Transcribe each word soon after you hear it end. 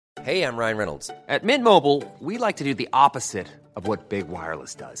Hey, I'm Ryan Reynolds. At Mint Mobile, we like to do the opposite of what Big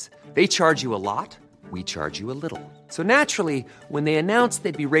Wireless does. They charge you a lot, we charge you a little. So naturally, when they announced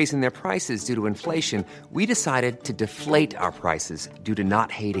they'd be raising their prices due to inflation, we decided to deflate our prices due to not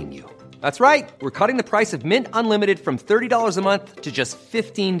hating you. That's right. We're cutting the price of Mint Unlimited from $30 a month to just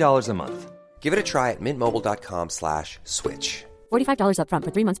 $15 a month. Give it a try at mintmobile.com/switch. $45 up front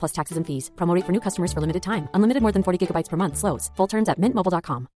for 3 months plus taxes and fees. Promo rate for new customers for limited time. Unlimited more than 40 gigabytes per month slows. Full terms at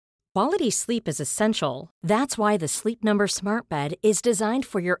mintmobile.com. Quality sleep is essential. That's why the Sleep Number Smart Bed is designed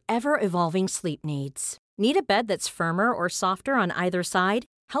for your ever-evolving sleep needs. Need a bed that's firmer or softer on either side?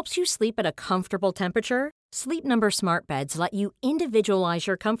 Helps you sleep at a comfortable temperature? Sleep Number Smart Beds let you individualize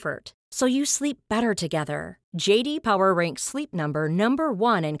your comfort, so you sleep better together. J.D. Power ranks Sleep Number number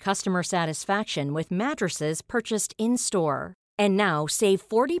 1 in customer satisfaction with mattresses purchased in-store. And now, save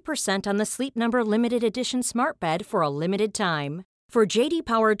 40% on the Sleep Number Limited Edition Smart Bed for a limited time. For J.D.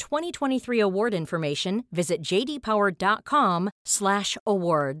 Power 2023 award information, visit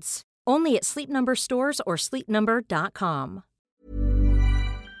jdpower.com/awards. Only at Sleep Number stores or sleepnumber.com.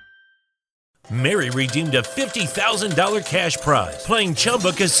 Mary redeemed a $50,000 cash prize playing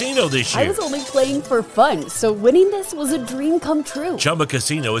Chumba Casino this year. I was only playing for fun, so winning this was a dream come true. Chumba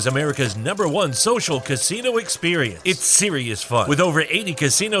Casino is America's #1 social casino experience. It's serious fun. With over 80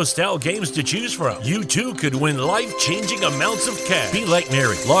 casino-style games to choose from, you too could win life-changing amounts of cash. Be like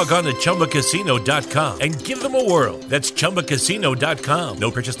Mary. Log on to ChumbaCasino.com and give them a whirl. That's ChumbaCasino.com. No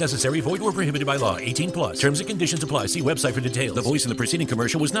purchase necessary. Void where prohibited by law. 18+. Terms and conditions apply. See website for details. The voice in the preceding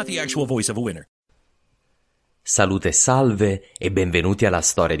commercial was not the actual voice of a winner. Salute e salve e benvenuti alla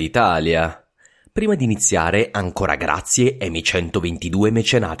Storia d'Italia. Prima di iniziare, ancora grazie ai miei 122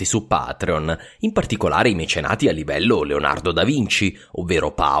 mecenati su Patreon, in particolare i mecenati a livello Leonardo da Vinci,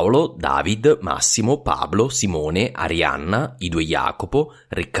 ovvero Paolo, David, Massimo, Pablo, Simone, Arianna, i due Jacopo,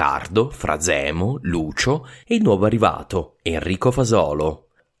 Riccardo, Frazemo, Lucio e il nuovo arrivato, Enrico Fasolo.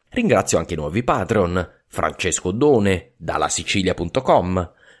 Ringrazio anche i nuovi Patreon, Francesco Oddone,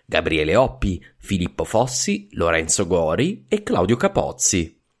 dalasicilia.com, Gabriele Oppi, Filippo Fossi, Lorenzo Gori e Claudio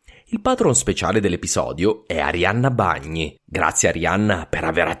Capozzi. Il patron speciale dell'episodio è Arianna Bagni. Grazie Arianna per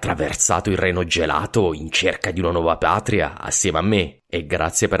aver attraversato il Reno gelato in cerca di una nuova patria assieme a me e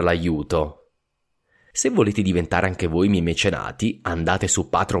grazie per l'aiuto. Se volete diventare anche voi miei mecenati, andate su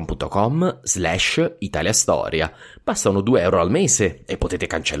patreon.com/italiastoria. Bastano €2 al mese e potete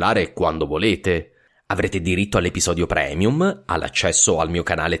cancellare quando volete. Avrete diritto all'episodio premium, all'accesso al mio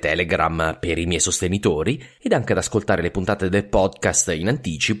canale Telegram per i miei sostenitori ed anche ad ascoltare le puntate del podcast in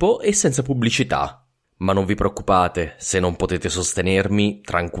anticipo e senza pubblicità. Ma non vi preoccupate, se non potete sostenermi,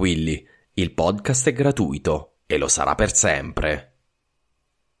 tranquilli, il podcast è gratuito e lo sarà per sempre.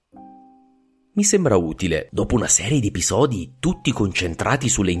 Mi sembra utile, dopo una serie di episodi tutti concentrati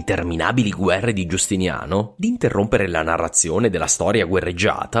sulle interminabili guerre di Giustiniano, di interrompere la narrazione della storia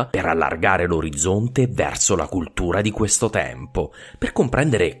guerreggiata per allargare l'orizzonte verso la cultura di questo tempo, per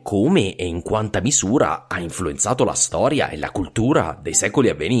comprendere come e in quanta misura ha influenzato la storia e la cultura dei secoli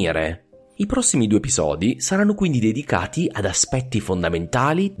a venire. I prossimi 2 episodi saranno quindi dedicati ad aspetti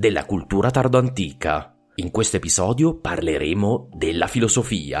fondamentali della cultura tardoantica. In questo episodio parleremo della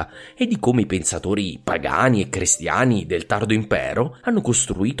filosofia e di come i pensatori pagani e cristiani del tardo impero hanno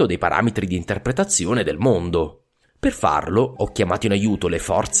costruito dei parametri di interpretazione del mondo. Per farlo ho chiamato in aiuto le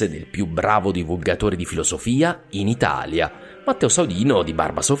forze del più bravo divulgatore di filosofia in Italia, Matteo Saudino di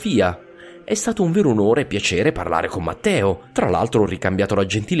Barba Sofia. È stato un vero onore e piacere parlare con Matteo, tra l'altro ho ricambiato la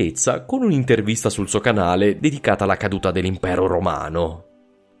gentilezza con un'intervista sul suo canale dedicata alla caduta dell'impero romano.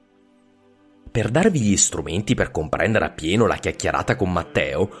 Per darvi gli strumenti per comprendere appieno la chiacchierata con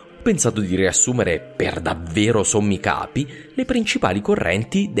Matteo, ho pensato di riassumere per davvero sommi capi le principali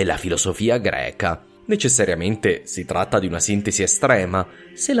correnti della filosofia greca. Necessariamente si tratta di una sintesi estrema.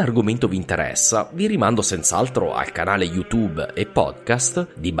 Se l'argomento vi interessa, vi rimando senz'altro al canale YouTube e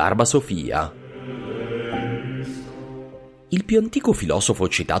podcast di Barba Sofia. Il più antico filosofo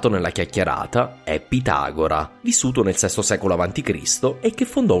citato nella chiacchierata è Pitagora, vissuto nel VI secolo a.C. e che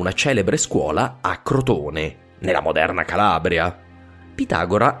fondò una celebre scuola a Crotone, nella moderna Calabria.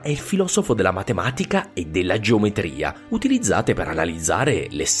 Pitagora è il filosofo della matematica e della geometria, utilizzate per analizzare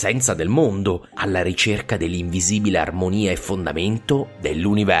l'essenza del mondo, alla ricerca dell'invisibile armonia e fondamento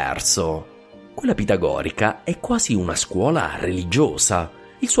dell'universo. Quella pitagorica è quasi una scuola religiosa.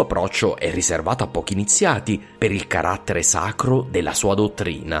 Il suo approccio è riservato a pochi iniziati per il carattere sacro della sua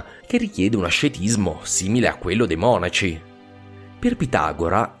dottrina, che richiede un ascetismo simile a quello dei monaci. Per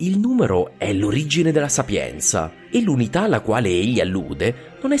Pitagora il numero è l'origine della sapienza e l'unità alla quale egli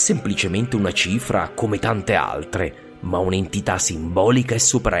allude non è semplicemente una cifra come tante altre, ma un'entità simbolica e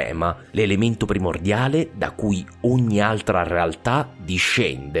suprema, l'elemento primordiale da cui ogni altra realtà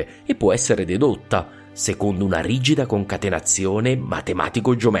discende e può essere dedotta, secondo una rigida concatenazione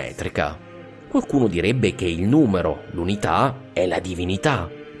matematico-geometrica. Qualcuno direbbe che il numero, l'unità, è la divinità.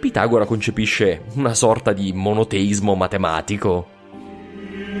 Pitagora concepisce una sorta di monoteismo matematico.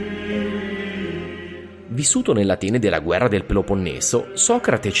 Vissuto nell'Atene della guerra del Peloponneso,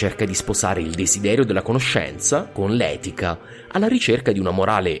 Socrate cerca di sposare il desiderio della conoscenza con l'etica, alla ricerca di una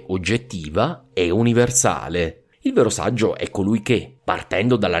morale oggettiva e universale. Il vero saggio è colui che,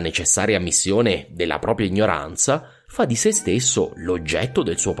 partendo dalla necessaria ammissione della propria ignoranza, fa di se stesso l'oggetto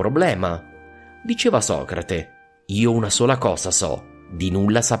del suo problema. Diceva Socrate: «Io una sola cosa so, di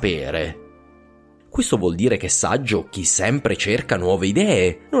nulla sapere». Questo vuol dire che è saggio chi sempre cerca nuove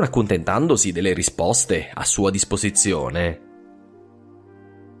idee, non accontentandosi delle risposte a sua disposizione.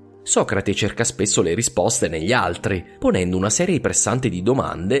 Socrate cerca spesso le risposte negli altri, ponendo una serie pressante di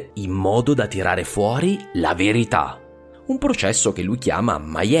domande in modo da tirare fuori la verità. Un processo che lui chiama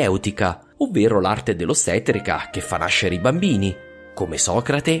maieutica, ovvero l'arte dell'ostetrica che fa nascere i bambini, come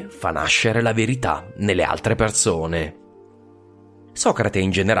Socrate fa nascere la verità nelle altre persone. Socrate è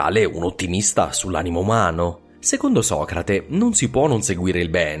in generale un ottimista sull'animo umano. Secondo Socrate non si può non seguire il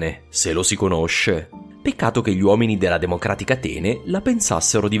bene, se lo si conosce. Peccato che gli uomini della democratica Atene la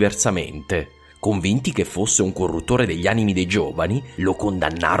pensassero diversamente. Convinti che fosse un corruttore degli animi dei giovani, lo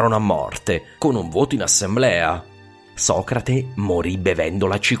condannarono a morte, con un voto in assemblea. Socrate morì bevendo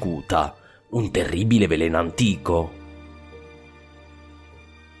la cicuta, un terribile veleno antico.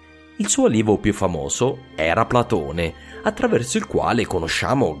 Il suo allievo più famoso era Platone, attraverso il quale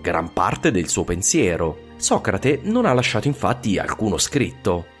conosciamo gran parte del suo pensiero. Socrate non ha lasciato infatti alcuno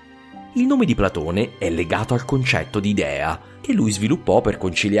scritto. Il nome di Platone è legato al concetto di idea, che lui sviluppò per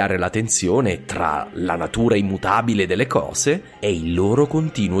conciliare la tensione tra la natura immutabile delle cose e il loro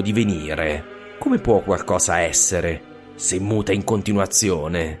continuo divenire. Come può qualcosa essere se muta in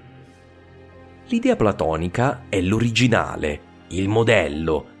continuazione? L'idea platonica è l'originale, il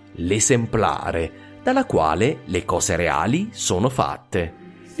modello, l'esemplare, dalla quale le cose reali sono fatte.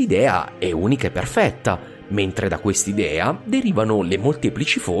 L'idea è unica e perfetta, mentre da quest'idea derivano le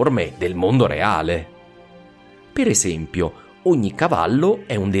molteplici forme del mondo reale. Per esempio, ogni cavallo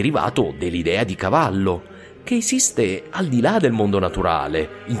è un derivato dell'idea di cavallo, che esiste al di là del mondo naturale,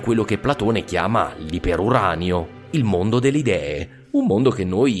 in quello che Platone chiama l'iperuranio, il mondo delle idee, un mondo che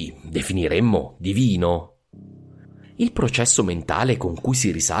noi definiremmo divino. Il processo mentale con cui si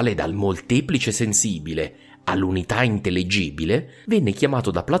risale dal molteplice sensibile all'unità intellegibile venne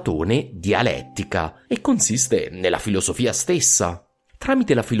chiamato da Platone dialettica e consiste nella filosofia stessa.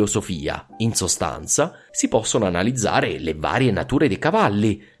 Tramite la filosofia, in sostanza, si possono analizzare le varie nature dei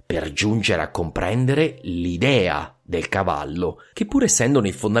cavalli per giungere a comprendere l'idea del cavallo, che pur essendo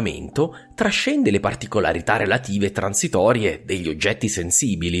nel fondamento trascende le particolarità relative e transitorie degli oggetti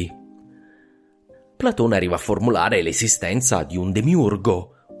sensibili. Platone arriva a formulare l'esistenza di un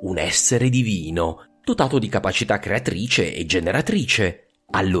demiurgo, un essere divino, dotato di capacità creatrice e generatrice,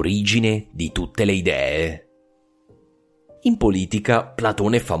 all'origine di tutte le idee. In politica,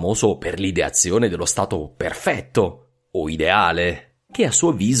 Platone è famoso per l'ideazione dello stato perfetto, o ideale, che a suo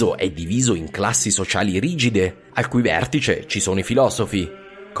avviso è diviso in classi sociali rigide, al cui vertice ci sono i filosofi.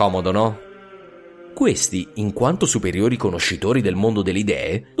 Comodo, no? Questi, in quanto superiori conoscitori del mondo delle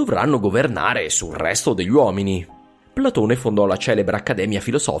idee, dovranno governare sul resto degli uomini. Platone fondò la celebre Accademia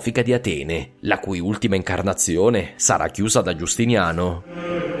Filosofica di Atene, la cui ultima incarnazione sarà chiusa da Giustiniano.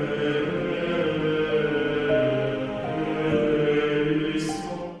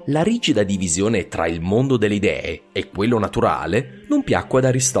 La rigida divisione tra il mondo delle idee e quello naturale non piacque ad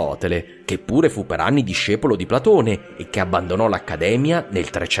Aristotele, che pure fu per anni discepolo di Platone e che abbandonò l'Accademia nel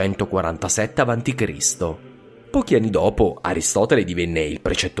 347 a.C. Pochi anni dopo, Aristotele divenne il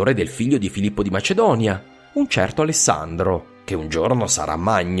precettore del figlio di Filippo di Macedonia, un certo Alessandro, che un giorno sarà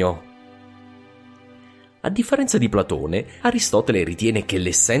Magno. A differenza di Platone, Aristotele ritiene che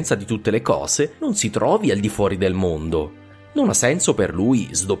l'essenza di tutte le cose non si trovi al di fuori del mondo. Non ha senso per lui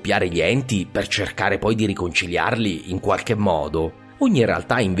sdoppiare gli enti per cercare poi di riconciliarli in qualche modo. Ogni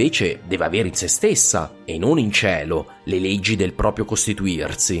realtà invece deve avere in se stessa, e non in cielo, le leggi del proprio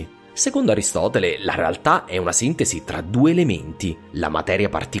costituirsi. Secondo Aristotele, la realtà è una sintesi tra due elementi, la materia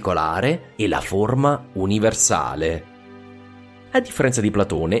particolare e la forma universale. A differenza di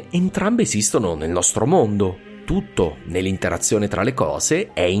Platone, entrambe esistono nel nostro mondo. Tutto, nell'interazione tra le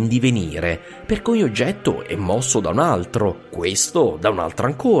cose, è in divenire, perché ogni oggetto è mosso da un altro, questo da un altro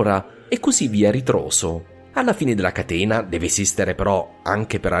ancora, e così via a ritroso. Alla fine della catena deve esistere però,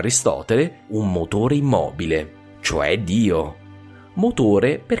 anche per Aristotele, un motore immobile, cioè Dio.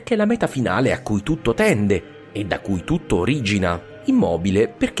 Motore perché è la meta finale a cui tutto tende e da cui tutto origina. Immobile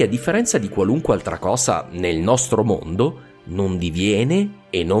perché, a differenza di qualunque altra cosa nel nostro mondo, non diviene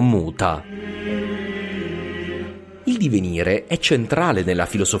e non muta. Il divenire è centrale nella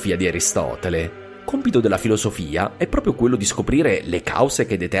filosofia di Aristotele. Compito della filosofia è proprio quello di scoprire le cause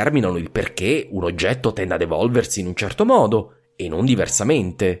che determinano il perché un oggetto tenda ad evolversi in un certo modo e non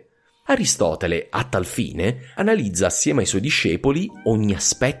diversamente. Aristotele, a tal fine, analizza assieme ai suoi discepoli ogni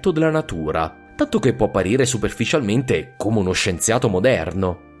aspetto della natura, tanto che può apparire superficialmente come uno scienziato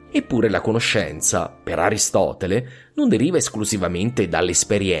moderno. Eppure la conoscenza, per Aristotele, non deriva esclusivamente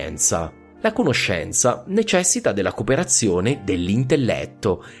dall'esperienza. La conoscenza necessita della cooperazione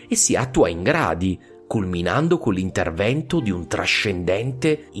dell'intelletto e si attua in gradi, culminando con l'intervento di un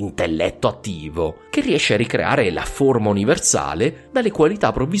trascendente intelletto attivo, che riesce a ricreare la forma universale dalle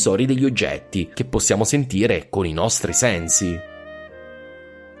qualità provvisorie degli oggetti che possiamo sentire con i nostri sensi.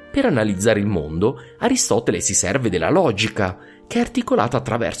 Per analizzare il mondo, Aristotele si serve della logica, che è articolata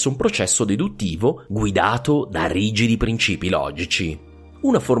attraverso un processo deduttivo guidato da rigidi principi logici.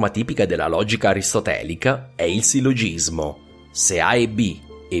 Una forma tipica della logica aristotelica è il sillogismo. Se A è B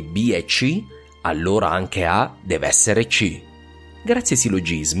e B è C, allora anche A deve essere C. Grazie ai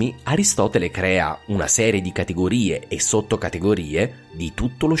sillogismi, Aristotele crea una serie di categorie e sottocategorie di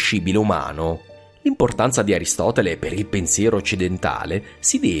tutto lo scibile umano. L'importanza di Aristotele per il pensiero occidentale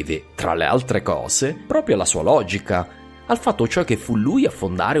si deve, tra le altre cose, proprio alla sua logica, al fatto cioè che fu lui a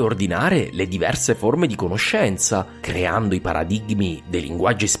fondare e ordinare le diverse forme di conoscenza, creando i paradigmi dei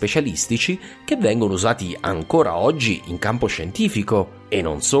linguaggi specialistici che vengono usati ancora oggi in campo scientifico, e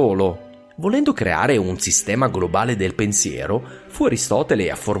non solo. Volendo creare un sistema globale del pensiero, fu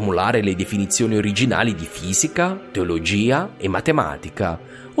Aristotele a formulare le definizioni originali di fisica, teologia e matematica,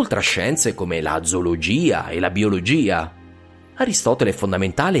 oltre a scienze come la zoologia e la biologia. Aristotele è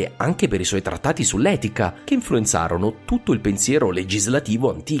fondamentale anche per i suoi trattati sull'etica, che influenzarono tutto il pensiero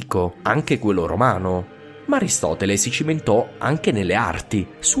legislativo antico, anche quello romano. Ma Aristotele si cimentò anche nelle arti,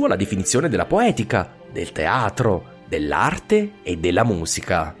 sua la definizione della poetica, del teatro, dell'arte e della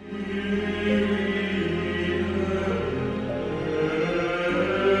musica.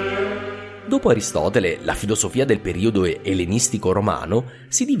 Dopo Aristotele, la filosofia del periodo ellenistico romano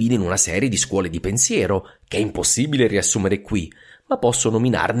si divide in una serie di scuole di pensiero che è impossibile riassumere qui, ma posso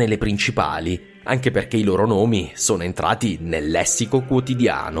nominarne le principali, anche perché i loro nomi sono entrati nel lessico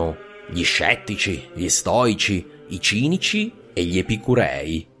quotidiano: gli scettici, gli stoici, i cinici e gli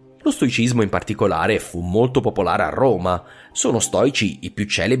epicurei. Lo stoicismo in particolare fu molto popolare a Roma. Sono stoici i più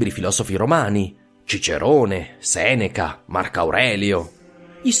celebri filosofi romani: Cicerone, Seneca, Marco Aurelio.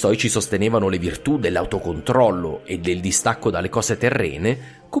 Gli stoici sostenevano le virtù dell'autocontrollo e del distacco dalle cose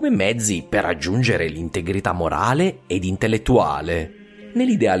terrene come mezzi per raggiungere l'integrità morale ed intellettuale.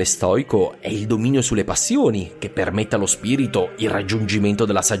 Nell'ideale stoico è il dominio sulle passioni che permette allo spirito il raggiungimento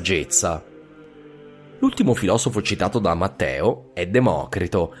della saggezza. L'ultimo filosofo citato da Matteo è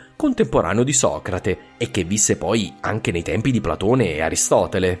Democrito, contemporaneo di Socrate e che visse poi anche nei tempi di Platone e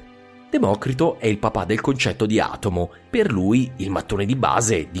Aristotele. Democrito è il papà del concetto di atomo, per lui il mattone di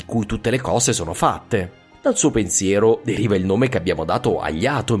base di cui tutte le cose sono fatte. Dal suo pensiero deriva il nome che abbiamo dato agli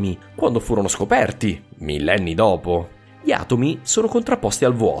atomi, quando furono scoperti, millenni dopo. Gli atomi sono contrapposti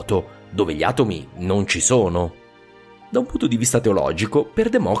al vuoto, dove gli atomi non ci sono. Da un punto di vista teologico, per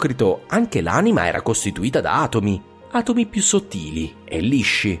Democrito anche l'anima era costituita da atomi più sottili e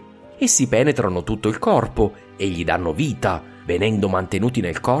lisci. Essi penetrano tutto il corpo e gli danno vita, venendo mantenuti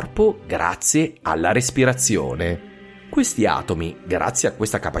nel corpo grazie alla respirazione. Questi atomi, grazie a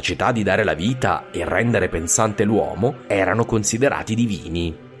questa capacità di dare la vita e rendere pensante l'uomo, erano considerati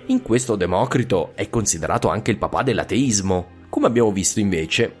divini. In questo Democrito è considerato anche il papà dell'ateismo. Come abbiamo visto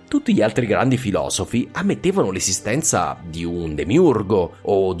invece, tutti gli altri grandi filosofi ammettevano l'esistenza di un demiurgo,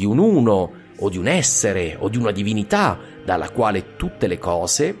 o di un uno, o di un essere, o di una divinità, dalla quale tutte le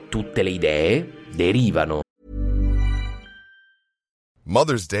cose, tutte le idee, derivano.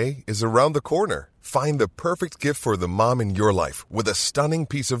 Mother's Day is around the corner. Find the perfect gift for the mom in your life with a stunning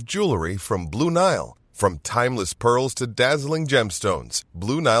piece of jewelry from Blue Nile. From timeless pearls to dazzling gemstones,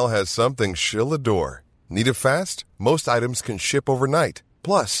 Blue Nile has something she'll adore. Need it fast? Most items can ship overnight.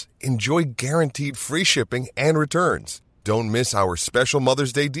 Plus, enjoy guaranteed free shipping and returns. Don't miss our special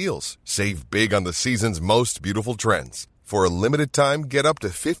Mother's Day deals. Save big on the season's most beautiful trends. For a limited time, get up to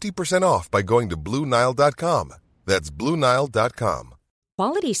 50% off by going to BlueNile.com. That's BlueNile.com.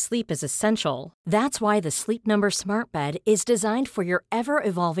 Quality sleep is essential. That's why the Sleep Number Smart Bed is designed for your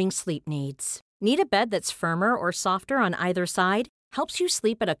ever-evolving sleep needs. Need a bed that's firmer or softer on either side? Helps you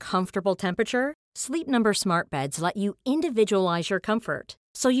sleep at a comfortable temperature? Sleep Number smart beds let you individualize your comfort,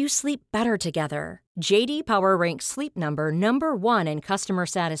 so you sleep better together. JD Power ranks Sleep Number number 1 in customer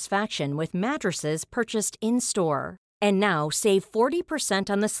satisfaction with mattresses purchased in-store. And now save 40%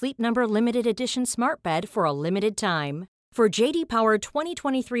 on the Sleep Number limited edition smart bed for a limited time. For JD Power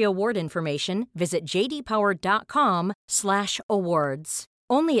 2023 award information, visit jdpower.com/awards.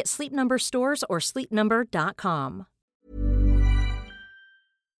 Only at Sleep Number stores or sleepnumber.com.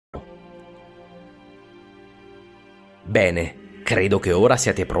 Bene, credo che ora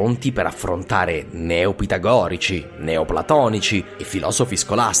siate pronti per affrontare neopitagorici, neoplatonici e filosofi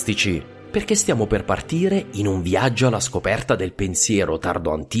scolastici, perché stiamo per partire in un viaggio alla scoperta del pensiero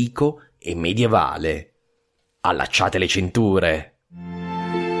tardo antico e medievale. Allacciate le cinture!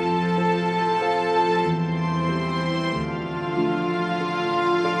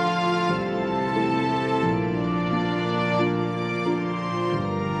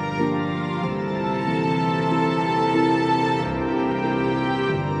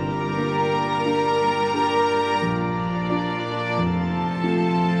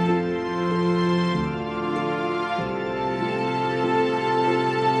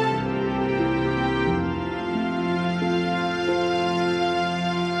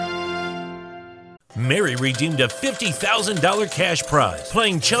 Mary redeemed a $50,000 cash prize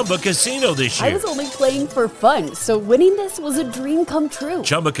playing Chumba Casino this year. I was only playing for fun, so winning this was a dream come true.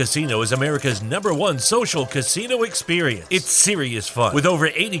 Chumba Casino is America's #1 social casino experience. It's serious fun. With over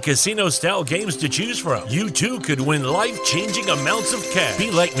 80 casino-style games to choose from, you too could win life-changing amounts of cash.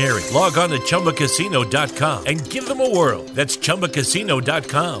 Be like Mary. Log on to ChumbaCasino.com and give them a whirl. That's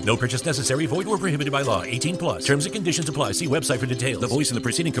ChumbaCasino.com. No purchase necessary. Void where prohibited by law. 18 plus. Terms and conditions apply. See website for details. The voice in the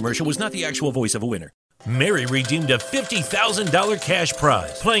preceding commercial was not the actual voice of a winner. Mary redeemed a $50,000 cash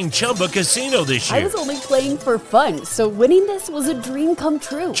prize playing Chumba Casino this year. I was only playing for fun, so winning this was a dream come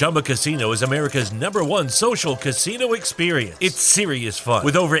true. Chumba Casino is America's #1 social casino experience. It's serious fun.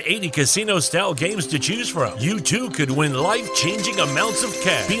 With over 80 casino-style games to choose from, you too could win life-changing amounts of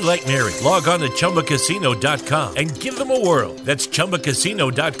cash. Be like Mary. Log on to ChumbaCasino.com and give them a whirl. That's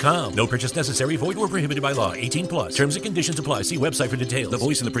ChumbaCasino.com. No purchase necessary. Void where prohibited by law. 18 plus. Terms and conditions apply. See website for details. The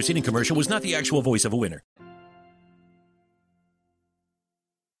voice in the preceding commercial was not the actual voice of a winner.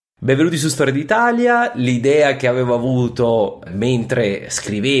 Benvenuti su Storia d'Italia. L'idea che avevo avuto mentre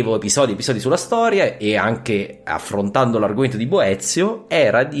scrivevo episodi sulla storia e anche affrontando l'argomento di Boezio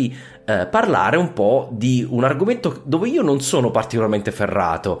era di parlare un po' di un argomento dove io non sono particolarmente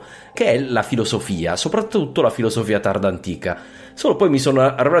ferrato, che è la filosofia, soprattutto la filosofia tarda antica. Solo poi mi sono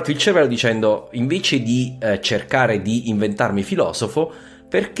arrabbiato il cervello dicendo, invece di cercare di inventarmi filosofo,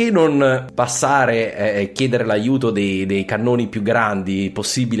 perché non passare e chiedere l'aiuto dei cannoni più grandi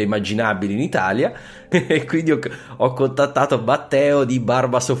possibili e immaginabili in Italia? E quindi ho contattato Matteo di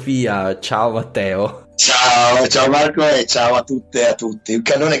Barba Sofia. Ciao Matteo. Ciao Marco e ciao a tutte e a tutti. Un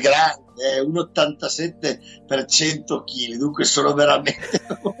cannone grande, un 87 per 100 kg, dunque sono veramente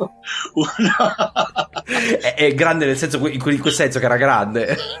è grande nel senso, in quel senso che era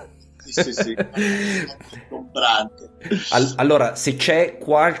grande. Sì. Comprante. Allora, se c'è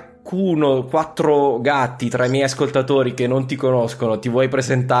qualcuno, 4 gatti tra i miei ascoltatori che non ti conoscono, ti vuoi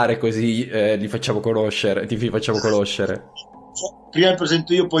presentare così ti facciamo conoscere? Prima mi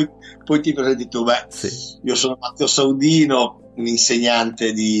presento io, poi ti presenti tu. Sì. Io sono Matteo Saudino, un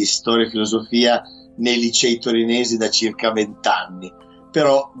insegnante di storia e filosofia nei licei torinesi da circa 20 anni,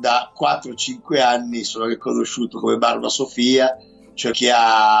 però da 4-5 anni sono riconosciuto come Barba Sofia, cioè chi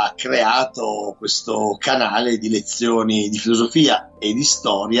ha creato questo canale di lezioni di filosofia e di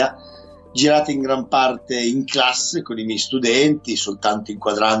storia girate in gran parte in classe con i miei studenti, soltanto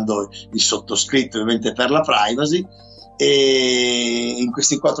inquadrando il sottoscritto ovviamente per la privacy. E in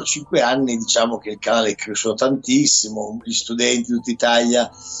questi 4-5 anni diciamo che il canale è cresciuto tantissimo, gli studenti di tutta Italia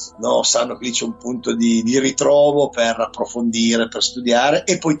sanno che lì c'è un punto di ritrovo per approfondire, per studiare,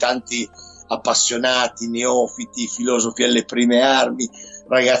 e poi tanti appassionati, neofiti, filosofi alle prime armi,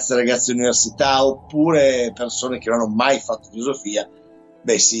 ragazze e ragazzi all'università, oppure persone che non hanno mai fatto filosofia,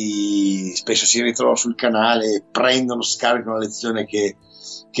 spesso si ritrovano sul canale, prendono, scaricano la lezione che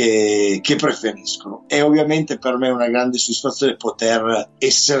preferiscono. E ovviamente per me è una grande soddisfazione poter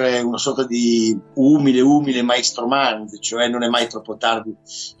essere una sorta di umile maestro manzi, cioè non è mai troppo tardi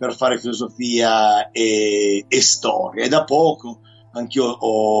per fare filosofia e storia. E da poco anch'io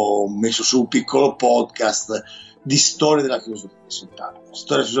ho messo su un piccolo podcast di storia della filosofia, soltanto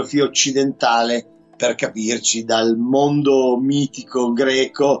storia della filosofia occidentale, per capirci, dal mondo mitico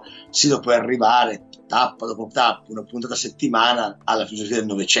greco si può arrivare tappa dopo tappa, una puntata a settimana, alla filosofia del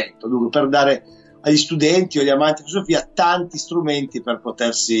Novecento. Dunque, per dare agli studenti o agli amanti di filosofia tanti strumenti per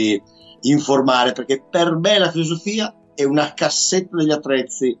potersi informare, perché per me la filosofia è una cassetta degli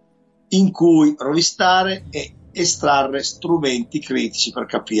attrezzi in cui rovistare e estrarre strumenti critici per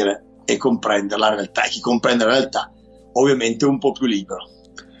capire e comprendere la realtà, e chi comprende la realtà ovviamente è un po' più libero.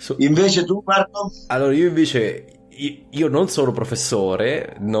 Invece tu, Marco? Allora io invece io non sono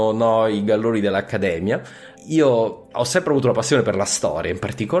professore, non ho i galloni dell'accademia. Io ho sempre avuto una passione per la storia in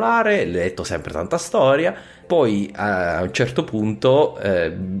particolare, ho letto sempre tanta storia, poi a un certo punto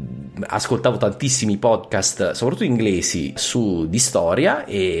ascoltavo tantissimi podcast, soprattutto inglesi, di storia,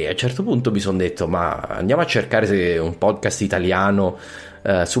 e a un certo punto mi sono detto ma andiamo a cercare un podcast italiano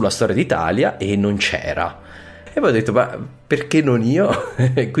sulla storia d'Italia, e non c'era. E poi ho detto ma perché non io?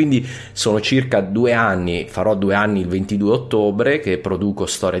 Quindi sono circa 2 anni, farò 2 anni il 22 ottobre che produco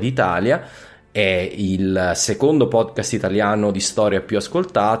Storia d'Italia. È il secondo podcast italiano di storia più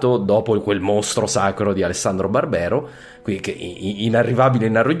ascoltato dopo quel mostro sacro di Alessandro Barbero, quindi che inarrivabile,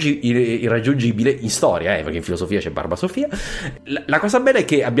 irraggiungibile in storia, perché in filosofia c'è Barba Sofia. La cosa bella è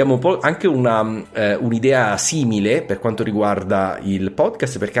che abbiamo anche un'idea simile per quanto riguarda il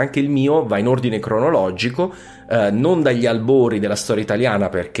podcast, perché anche il mio va in ordine cronologico, non dagli albori della storia italiana,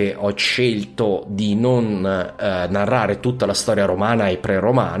 perché ho scelto di non narrare tutta la storia romana e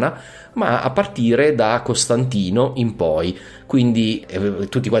pre-romana, ma a partire da Costantino in poi. Quindi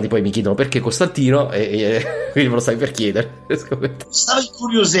tutti quanti poi mi chiedono perché Costantino, quindi me lo stai per chiedere. Stavo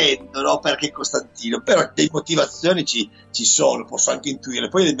incuriosendo, no? Perché Costantino, però le motivazioni ci sono, posso anche intuire,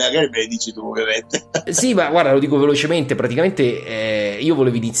 poi magari me le dici tu ovviamente. Sì, ma guarda, lo dico velocemente, praticamente io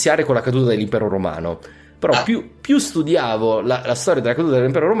volevo iniziare con la caduta dell'impero romano, però più studiavo la storia della caduta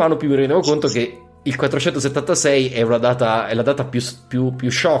dell'impero romano, più mi rendevo conto che il 476 è la data più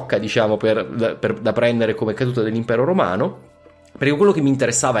sciocca, diciamo, da prendere come caduta dell'impero romano, perché quello che mi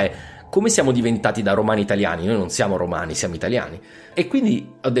interessava è come siamo diventati da romani italiani. Noi non siamo romani, siamo italiani, e quindi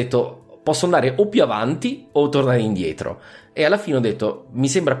ho detto posso andare o più avanti o tornare indietro, e alla fine ho detto mi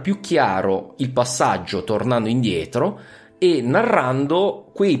sembra più chiaro il passaggio tornando indietro e narrando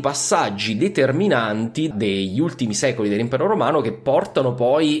quei passaggi determinanti degli ultimi secoli dell'impero romano, che portano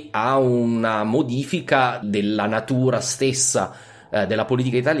poi a una modifica della natura stessa della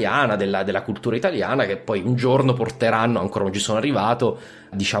politica italiana, della cultura italiana, che poi un giorno porteranno, ancora non ci sono arrivato,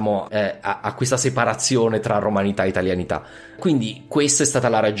 diciamo a questa separazione tra romanità e italianità. Quindi questa è stata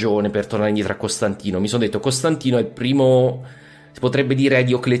la ragione per tornare indietro a Costantino. Mi sono detto Costantino è il primo, si potrebbe dire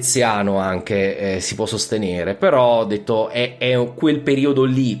Diocleziano anche, si può sostenere, però ho detto è quel periodo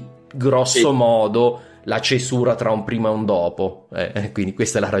lì, grosso modo, la cesura tra un prima e un dopo, quindi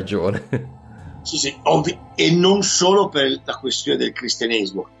questa è la ragione. Sì, ovvio, e non solo per la questione del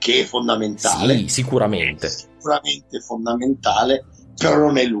cristianesimo, che è fondamentale. Sì, sicuramente. È sicuramente fondamentale, però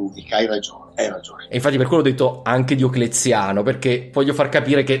non è l'unica, hai ragione. E infatti per quello ho detto anche Diocleziano, perché voglio far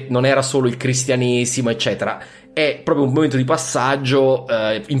capire che non era solo il cristianesimo, eccetera. È proprio un momento di passaggio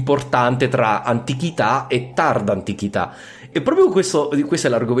importante tra antichità e tarda antichità. E proprio questo è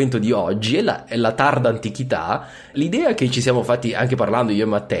l'argomento di oggi, è la tarda antichità. L'idea che ci siamo fatti anche parlando io e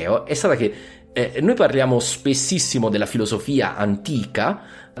Matteo è stata che noi parliamo spessissimo della filosofia antica,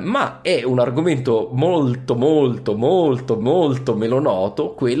 ma è un argomento molto molto molto molto meno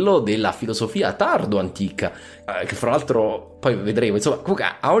noto quello della filosofia tardo antica, che fra l'altro poi vedremo, insomma, comunque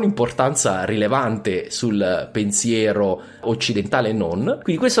ha un'importanza rilevante sul pensiero occidentale e non.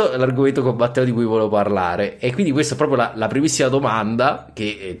 Quindi questo è l'argomento con Matteo di cui volevo parlare, e quindi questa è proprio la primissima domanda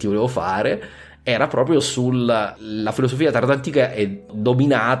che ti volevo fare. Era proprio la filosofia tardantica è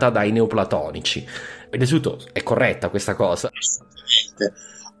dominata dai neoplatonici. Innanzitutto è corretta questa cosa? Assolutamente.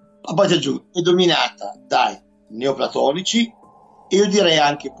 Ma poi ti aggiungo, è dominata dai neoplatonici e io direi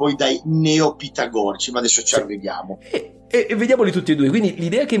anche poi dai neopitagorici, ma adesso ci arriviamo. E vediamoli tutti e due. Quindi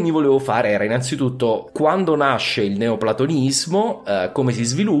l'idea che mi volevo fare era innanzitutto quando nasce il neoplatonismo, come si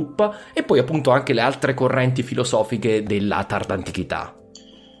sviluppa, e poi appunto anche le altre correnti filosofiche della tarda antichità.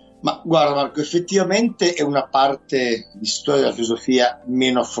 Ma guarda Marco, effettivamente è una parte di storia della filosofia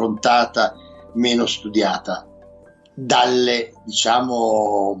meno affrontata, meno studiata dalle,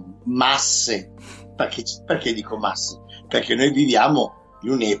 diciamo, masse. Perché dico masse? Perché noi viviamo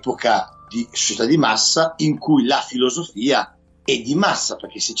in un'epoca di società di massa in cui la filosofia è di massa,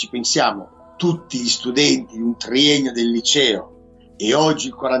 perché se ci pensiamo, tutti gli studenti di un triennio del liceo, e oggi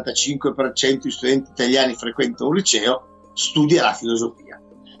il 45% di studenti italiani frequenta un liceo, studia la filosofia.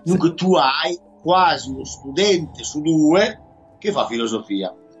 Dunque tu hai quasi uno studente su 2 che fa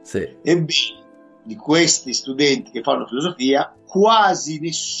filosofia. Sì. Ebbene, di questi studenti che fanno filosofia, quasi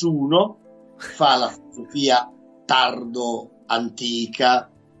nessuno fa la filosofia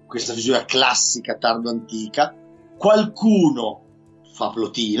tardo-antica, questa filosofia classica tardo-antica. Qualcuno fa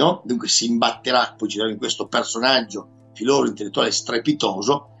Plotino, dunque si imbatterà, poi ci sarà in questo personaggio filosofo intellettuale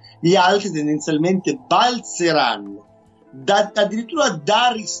strepitoso, gli altri tendenzialmente balzeranno addirittura da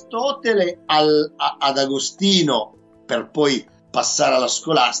Aristotele ad Agostino, per poi passare alla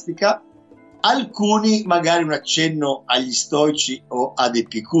scolastica, alcuni magari un accenno agli stoici o ad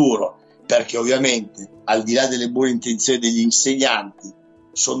Epicuro, perché ovviamente al di là delle buone intenzioni degli insegnanti,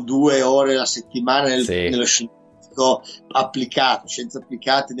 sono 2 ore alla settimana nello scientifico applicato, scienze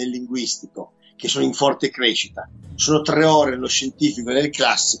applicate nel linguistico, che sono in forte crescita, sono 3 ore nello scientifico e nel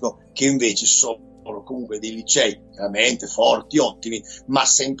classico, che invece sono comunque dei licei veramente forti, ottimi, ma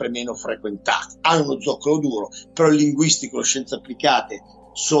sempre meno frequentati. Hanno uno zoccolo duro, però il linguistico e le scienze applicate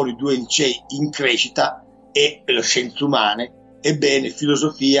sono i 2 licei in crescita, e le scienze umane, ebbene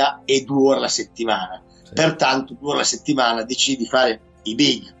filosofia è 2 ore alla settimana. Sì. Pertanto 2 ore alla settimana decidi di fare i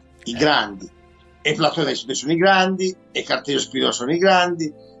big, i grandi, e Platone e Aristotele sono i grandi, e Cartesio e Spinoza sono i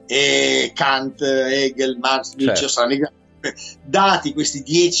grandi, e Kant, Hegel, Marx, Nietzsche saranno i grandi. Dati questi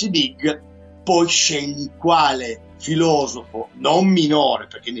 10 big, poi scegli quale filosofo non minore,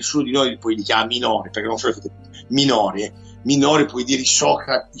 perché nessuno di noi poi li chiama minori, perché non sono minori puoi dire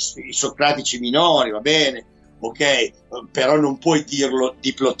i socratici minori, va bene, ok, però non puoi dirlo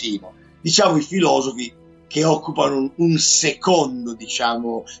di Plotino. Diciamo i filosofi che occupano un secondo,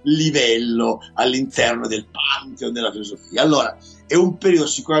 diciamo, livello all'interno del pantheon della filosofia. Allora, è un periodo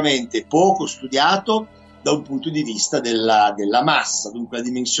sicuramente poco studiato da un punto di vista della massa, dunque la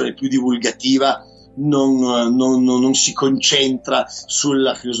dimensione più divulgativa non si concentra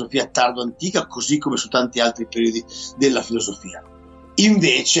sulla filosofia tardo-antica, così come su tanti altri periodi della filosofia.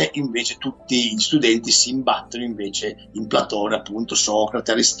 Invece tutti gli studenti si imbattono invece in Platone, appunto,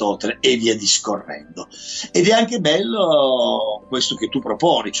 Socrate, Aristotele e via discorrendo. Ed è anche bello questo che tu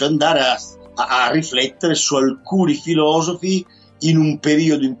proponi, cioè andare a riflettere su alcuni filosofi in un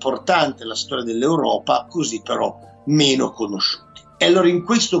periodo importante della storia dell'Europa, così però meno conosciuti. E allora in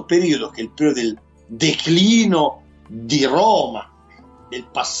questo periodo, che è il periodo del declino di Roma, del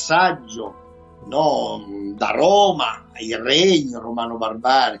passaggio da Roma ai regni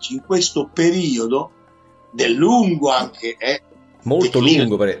romano-barbarici, in questo periodo del lungo anche molto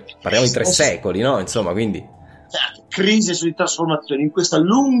lungo, parliamo di 3 secoli, no? Insomma, quindi crisi e di trasformazione, in questa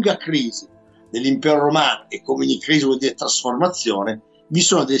lunga crisi dell'impero romano, e come ogni crisi vuol dire trasformazione, vi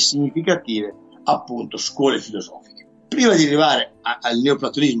sono delle significative, appunto, scuole filosofiche. Prima di arrivare al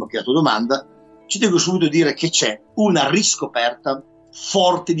neoplatonismo, che è la tua domanda, ci devo subito dire che c'è una riscoperta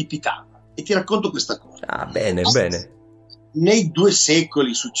forte di Pitagora, e ti racconto questa cosa. Bene. Nei 2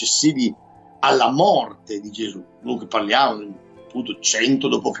 secoli successivi alla morte di Gesù, dunque parliamo appunto 100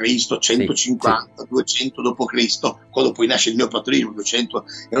 d.C., 150, 200 d.C., quando poi nasce il neoplatonismo, 200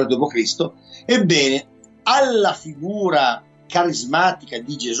 d.C., ebbene, alla figura carismatica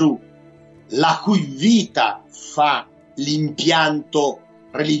di Gesù, la cui vita fa l'impianto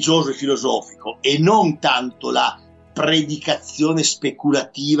religioso e filosofico, e non tanto la predicazione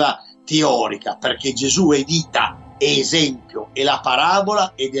speculativa teorica, perché Gesù è vita, è esempio, è la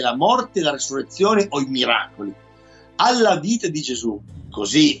parabola, è della morte, la resurrezione o i miracoli. Alla vita di Gesù,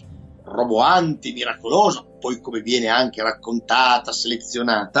 così roboante, miracolosa, poi come viene anche raccontata,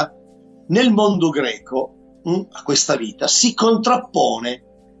 selezionata, nel mondo greco, a questa vita si contrappone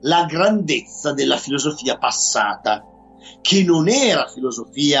la grandezza della filosofia passata, che non era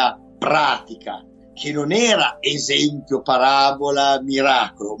filosofia pratica, che non era esempio, parabola,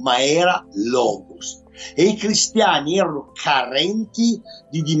 miracolo, ma era logos. E i cristiani erano carenti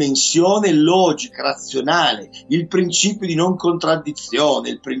di dimensione logica, razionale, il principio di non contraddizione,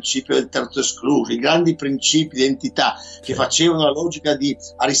 il principio del terzo escluso, i grandi principi di identità che facevano la logica di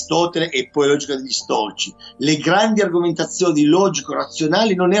Aristotele e poi la logica degli stoici. Le grandi argomentazioni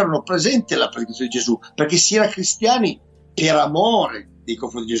logico-razionali non erano presenti alla predicazione di Gesù, perché si era cristiani per amore nei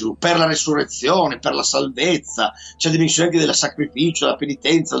confronti di Gesù, per la resurrezione, per la salvezza, c'è la dimensione anche del sacrificio, la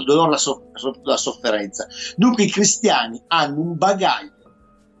penitenza, il dolore, la sofferenza. Dunque i cristiani hanno un bagaglio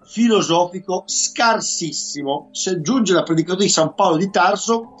filosofico scarsissimo. Si aggiunge la predicazione di San Paolo di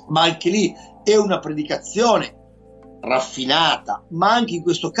Tarso, ma anche lì è una predicazione raffinata, ma anche in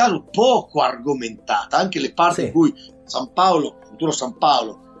questo caso poco argomentata. Anche le parti in cui San Paolo, futuro San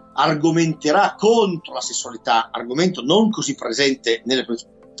Paolo, argomenterà contro la sessualità, argomento non così presente nelle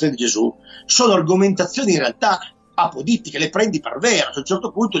predicazioni di Gesù, sono argomentazioni in realtà apodittiche, le prendi per vero. A un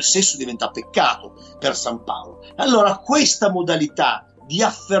certo punto il sesso diventa peccato per San Paolo. Allora questa modalità di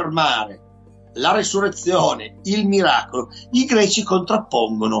affermare la resurrezione, il miracolo, i greci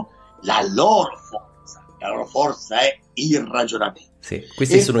contrappongono la loro forza, e la loro forza è il ragionamento. Sì,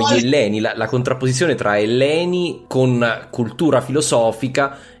 questi sono gli Elleni, la contrapposizione tra Elleni con cultura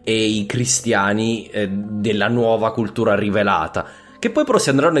filosofica e i cristiani della nuova cultura rivelata, che poi però si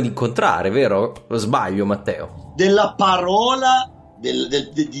andranno ad incontrare, vero? O sbaglio, Matteo? Della parola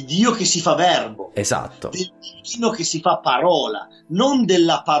di Dio che si fa verbo, esatto, del divino che si fa parola, non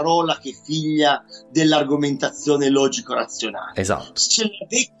della parola che è figlia dell'argomentazione logico-razionale. Esatto. C'è la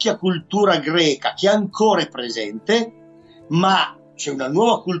vecchia cultura greca che ancora è presente, ma c'è una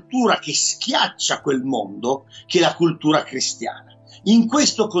nuova cultura che schiaccia quel mondo, che è la cultura cristiana. In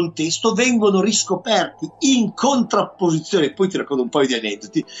questo contesto vengono riscoperti in contrapposizione, poi ti racconto un paio di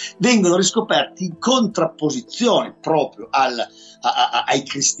aneddoti, vengono riscoperti in contrapposizione proprio ai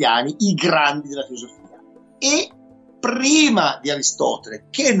cristiani i grandi della filosofia. E prima di Aristotele,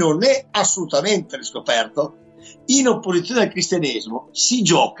 che non è assolutamente riscoperto, in opposizione al cristianesimo si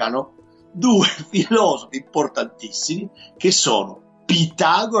giocano due filosofi importantissimi che sono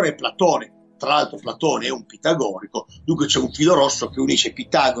Pitagora e Platone. Tra l'altro Platone è un pitagorico, dunque c'è un filo rosso che unisce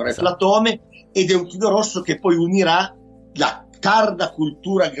Pitagora e Platone, ed è un filo rosso che poi unirà la tarda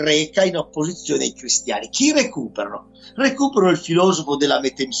cultura greca in opposizione ai cristiani. Chi recuperano? Recuperano il filosofo della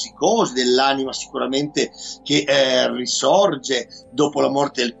metempsicosi, dell'anima sicuramente che risorge dopo la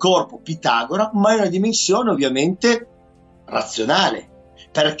morte del corpo, Pitagora, ma in una dimensione ovviamente razionale,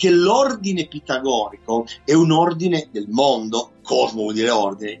 perché l'ordine pitagorico è un ordine del mondo. Cosmo vuol dire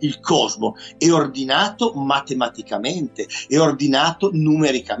ordine. Il cosmo è ordinato matematicamente, è ordinato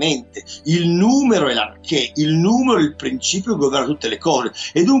numericamente. Il numero è l'arché, il numero è il principio che governa tutte le cose,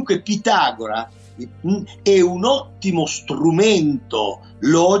 e dunque Pitagora è un ottimo strumento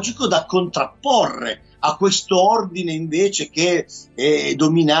logico da contrapporre a questo ordine invece che è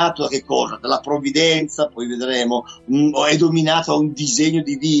dominato da che cosa? Dalla provvidenza, poi vedremo, è dominato da un disegno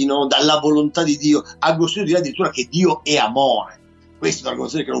divino, dalla volontà di Dio. Agostino dirà addirittura che Dio è amore. Questa è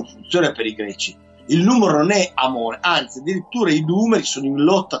un'argomentazione che non funziona per i greci. Il numero non è amore, anzi addirittura i numeri sono in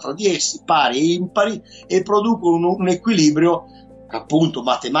lotta tra di essi, pari e impari, e producono un equilibrio appunto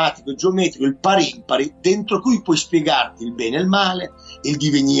matematico, geometrico, il pari-impari, dentro cui puoi spiegarti il bene e il male, il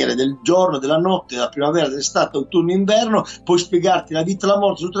divenire del giorno, della notte, della primavera, dell'estate, autunno, inverno, puoi spiegarti la vita, la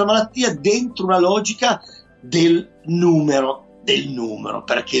morte, tutta la malattia, dentro una logica del numero,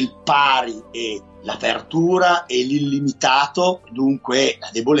 perché il pari è l'apertura e l'illimitato, dunque è la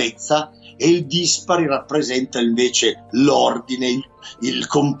debolezza, e il dispari rappresenta invece l'ordine, il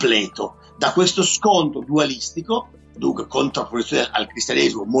completo. Da questo scontro dualistico, dunque contrapposizione al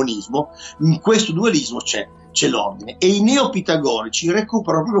cristianesimo, monismo, in questo dualismo c'è l'ordine, e i neopitagorici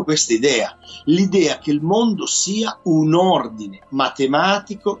recuperano proprio questa idea, l'idea che il mondo sia un ordine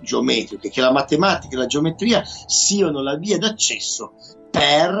matematico geometrico, e che la matematica e la geometria siano la via d'accesso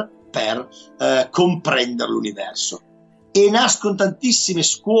per comprendere l'universo. E nascono tantissime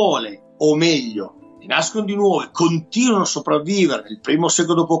scuole, o meglio, ne nascono di nuove, continuano a sopravvivere nel primo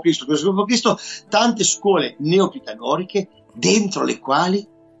secolo d.C., tante scuole neopitagoriche, dentro le quali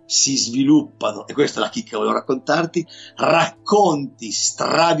si sviluppano, e questa è la chicca che volevo raccontarti, racconti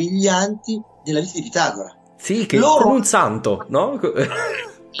strabilianti della vita di Pitagora. Sì, che come un santo, no?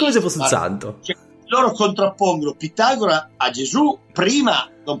 Come se fosse un santo. Cioè, loro contrappongono Pitagora a Gesù, prima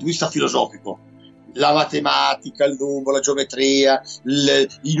da un punto di vista filosofico, la matematica, il numero, la geometria,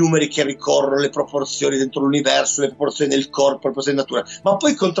 i numeri che ricorrono, le proporzioni dentro l'universo, le proporzioni del corpo, le proporzioni della natura, ma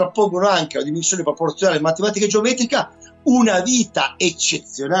poi contrappongono anche la dimensione proporzionale matematica e geometrica, una vita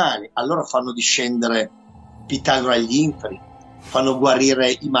eccezionale. Allora fanno discendere Pitagora agli inferi, fanno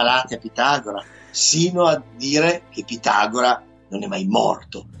guarire i malati a Pitagora, sino a dire che Pitagora non è mai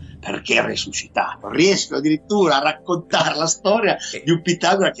morto, perché è risuscitato. Riescono addirittura a raccontare la storia di un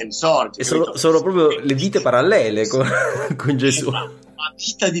Pitagora che risorge. E sono proprio le vite parallele con Gesù. La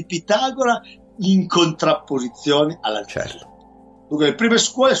vita di Pitagora in contrapposizione alla Gesù. Certo. Dunque, le prime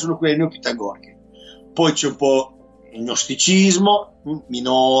scuole sono quelle neopitagoriche, poi c'è un po' il gnosticismo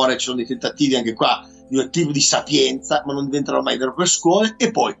minore, ci sono dei tentativi anche qua di un tipo di sapienza, ma non diventeranno mai vere scuole. E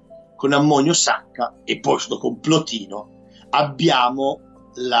poi con Ammonio Sacca e poi con Plotino abbiamo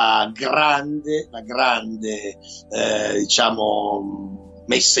la grande diciamo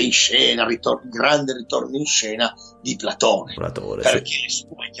messa in scena, grande ritorno in scena di Platone, perché sì, le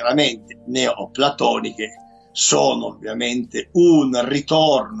scuole chiaramente neoplatoniche sono ovviamente un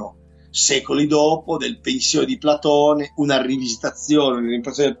ritorno secoli dopo del pensiero di Platone, una rivisitazione,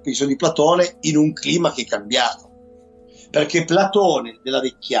 un'impressione del pensiero di Platone in un clima che è cambiato, perché Platone della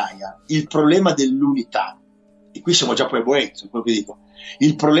vecchiaia, il problema dell'unità, e qui siamo già poi a Boezio, quello che dico,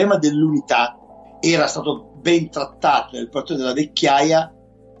 il problema dell'unità era stato ben trattato nel Platone della vecchiaia,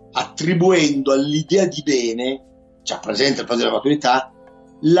 attribuendo all'idea di bene già presente al fatto della maturità,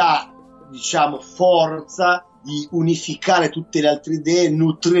 la, diciamo, forza di unificare tutte le altre idee,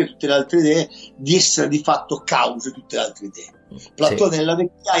 nutrire tutte le altre idee, di essere di fatto cause di tutte le altre idee. Platone nella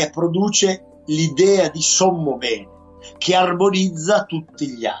vecchiaia produce l'idea di sommo bene che armonizza tutti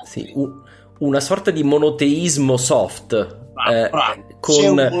gli altri. Sì, una sorta di monoteismo soft.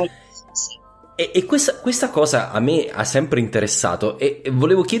 E questa cosa a me ha sempre interessato e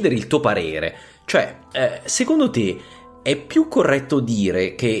volevo chiedere il tuo parere. Cioè, secondo te è più corretto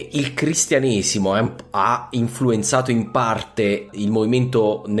dire che il cristianesimo ha influenzato in parte il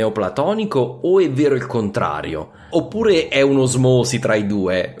movimento neoplatonico, o è vero il contrario? Oppure è un'osmosi tra i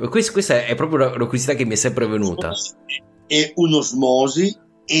due? Questa è proprio una curiosità che mi è sempre venuta. È un'osmosi,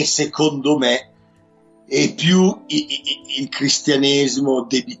 e secondo me è più il cristianesimo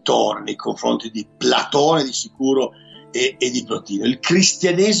debitore nei confronti di Platone di sicuro e di Plotino. Il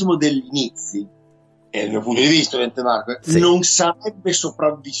cristianesimo degli inizi, dal mio punto di vista ovviamente, Marco, non sarebbe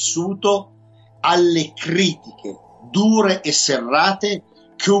sopravvissuto alle critiche dure e serrate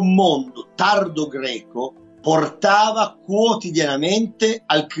che un mondo tardo greco portava quotidianamente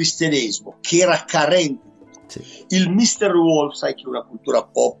al cristianesimo, che era carente. Il Mr. Wolf, sai che è una cultura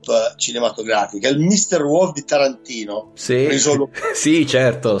pop cinematografica, il Mr. Wolf di Tarantino sì,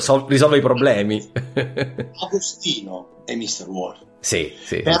 certo, risolve i problemi. Agostino è Mr. Wolf,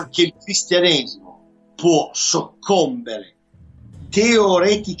 perché il cristianesimo può soccombere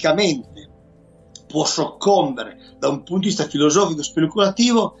teoreticamente, può soccombere da un punto di vista filosofico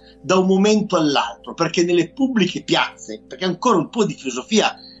speculativo da un momento all'altro, perché nelle pubbliche piazze, perché ancora un po' di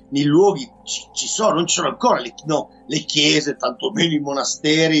filosofia nei luoghi ci sono, non ci sono ancora le chiese, tantomeno i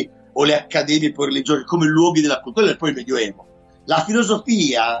monasteri o le accademie poi religiose come luoghi della cultura del poi Medioevo. La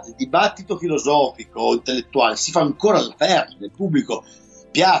filosofia, il dibattito filosofico intellettuale si fa ancora all'aperto, nel pubblico,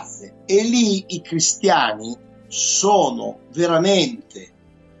 piazze, e lì i cristiani sono veramente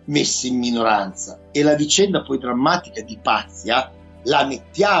messi in minoranza, e la vicenda poi drammatica di Ipazia la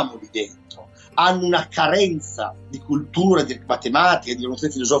mettiamo lì dentro. Hanno una carenza di cultura, di matematica, di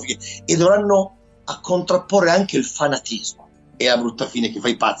conoscenze filosofiche, e dovranno a contrapporre anche il fanatismo, e la brutta fine che fa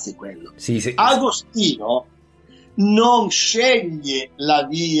i pazzi è quello. Agostino non sceglie la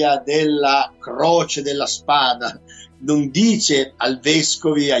via della croce, della spada, non dice al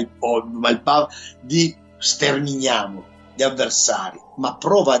vescovi, al papa, di sterminiamo gli avversari, ma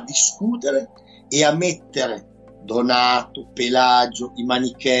prova a discutere e a mettere Donato, Pelagio, i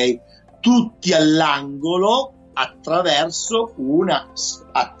manichei, tutti all'angolo attraverso una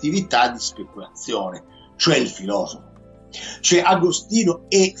attività di speculazione, cioè il filosofo. Cioè Agostino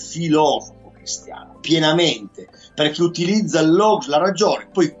è filosofo cristiano, pienamente, perché utilizza il logos, la ragione.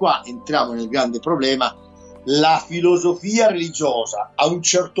 Poi qua entriamo nel grande problema: la filosofia religiosa a un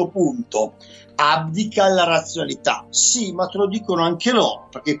certo punto abdica alla razionalità. Sì, ma te lo dicono anche loro,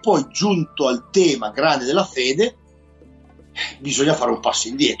 perché poi, giunto al tema grande della fede, bisogna fare un passo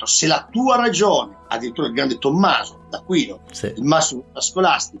indietro. Se la tua ragione, addirittura il grande Tommaso d'Aquino, il massimo della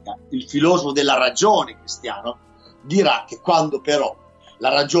scolastica, il filosofo della ragione cristiano, dirà che quando però la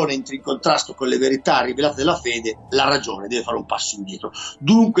ragione entra in contrasto con le verità rivelate della fede, la ragione deve fare un passo indietro.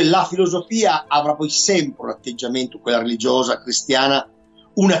 Dunque la filosofia avrà poi sempre un atteggiamento, quella religiosa cristiana,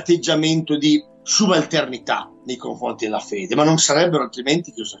 un atteggiamento di subalternità nei confronti della fede, ma non sarebbero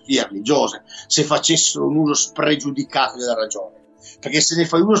altrimenti filosofie religiose se facessero un uso spregiudicato della ragione, perché se ne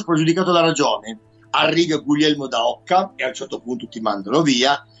fai uno spregiudicato della ragione, arriva Guglielmo da Occa e a un certo punto ti mandano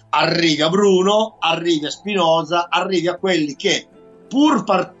via, arriva Bruno, arriva Spinoza, arriva quelli che, pur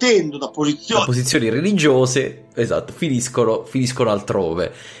partendo da posizioni religiose, finiscono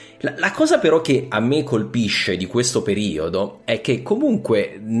altrove. La cosa però che a me colpisce di questo periodo è che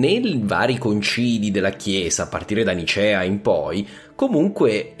comunque nei vari concili della Chiesa, a partire da Nicea in poi,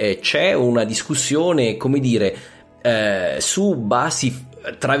 comunque c'è una discussione, come dire, su basi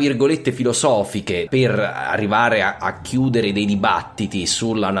tra virgolette filosofiche, per arrivare a chiudere dei dibattiti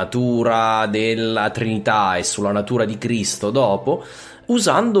sulla natura della Trinità e sulla natura di Cristo dopo,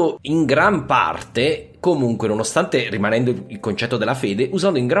 usando in gran parte, comunque, nonostante rimanendo il concetto della fede,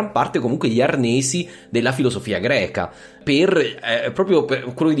 usando in gran parte comunque gli arnesi della filosofia greca, proprio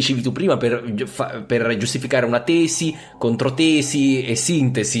per quello che dicevi tu prima, per giustificare una tesi, controtesi e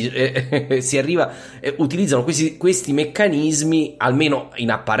sintesi. Si arriva, utilizzano questi meccanismi, almeno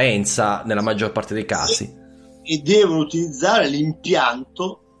in apparenza, nella maggior parte dei casi. E devono utilizzare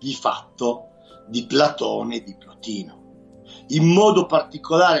l'impianto di fatto di Platone e di Plotino. In modo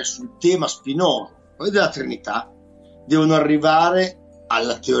particolare sul tema spinoso della Trinità, devono arrivare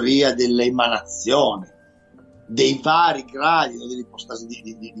alla teoria dell'emanazione, dei vari gradi dell'ipostasi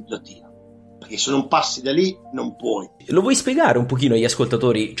di Plotino. perché se non passi da lì non puoi. Lo vuoi spiegare un pochino agli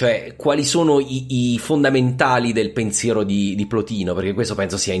ascoltatori, cioè quali sono i fondamentali del pensiero di Plotino, perché questo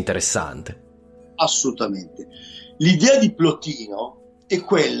penso sia interessante. Assolutamente. L'idea di Plotino è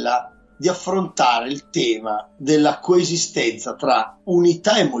quella di affrontare il tema della coesistenza tra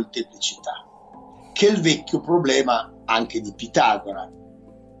unità e molteplicità, che è il vecchio problema anche di Pitagora,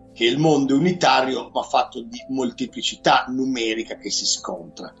 che il mondo è unitario ma fatto di molteplicità numerica che si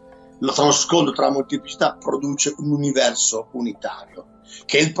scontra. Lo scontro tra molteplicità produce un universo unitario,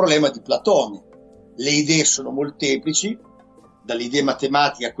 che è il problema di Platone. Le idee sono molteplici, dalle idee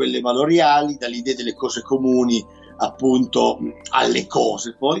matematiche a quelle valoriali, dalle idee delle cose comuni appunto alle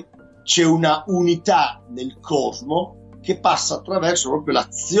cose. Poi c'è una unità nel cosmo che passa attraverso proprio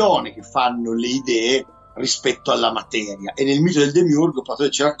l'azione che fanno le idee rispetto alla materia. E nel mito del demiurgo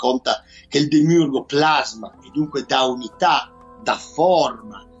Platone ci racconta che il demiurgo plasma e dunque dà unità, dà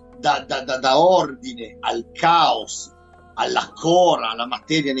forma, dà ordine al caos, alla cora, alla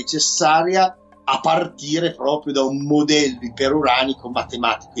materia necessaria, a partire proprio da un modello iperuranico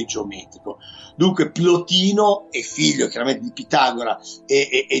matematico e geometrico. Dunque Plotino è figlio chiaramente di Pitagora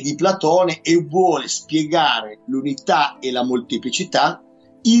e di Platone, e vuole spiegare l'unità e la molteplicità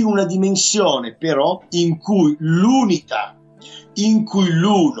in una dimensione però in cui l'unità, in cui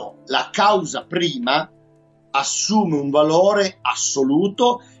l'uno, la causa prima, assume un valore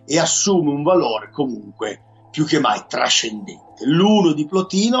assoluto e assume un valore comunque più che mai trascendente. L'uno di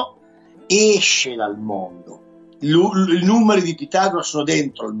Plotino esce dal mondo, i numeri di Pitagora sono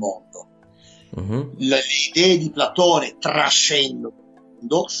dentro il mondo, le idee di Platone trascendono il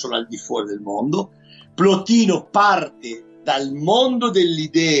mondo, sono al di fuori del mondo. Plotino parte dal mondo delle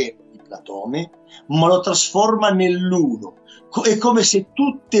idee di Platone ma lo trasforma nell'uno. È come se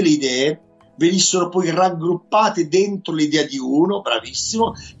tutte le idee venissero poi raggruppate dentro l'idea di uno,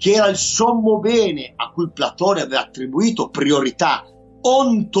 bravissimo, che era il sommo bene a cui Platone aveva attribuito priorità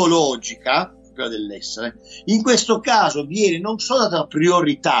ontologica, quella dell'essere. In questo caso viene non solo data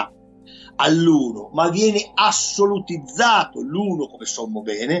priorità all'uno, ma viene assolutizzato l'uno come sommo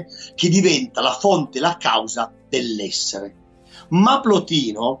bene, che diventa la fonte, la causa dell'essere. Ma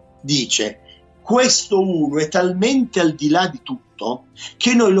Plotino dice: questo uno è talmente al di là di tutto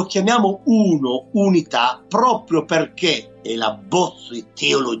che noi lo chiamiamo uno, unità, proprio perché è la bozza di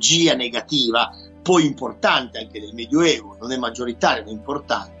teologia negativa, poi importante anche nel Medioevo, non è maggioritaria ma è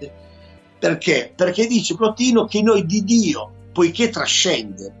importante. Perché? Perché dice Plotino che noi di Dio, poiché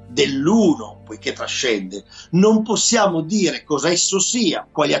trascende, dell'uno, poiché trascende, non possiamo dire cosa esso sia,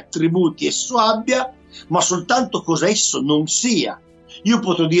 quali attributi esso abbia, ma soltanto cosa esso non sia. Io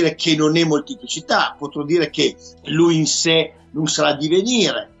potrò dire che non è molteplicità, potrò dire che lui in sé non sarà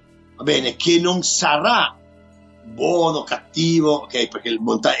divenire, va bene, che non sarà buono, cattivo, ok, perché il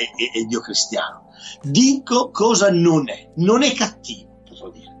bontà è Dio cristiano. Dico cosa non è cattivo, potrò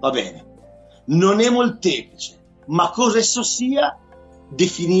dire, va bene, non è molteplice, ma cosa esso sia,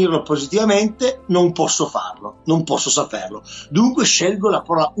 definirlo positivamente, non posso farlo, non posso saperlo. Dunque scelgo la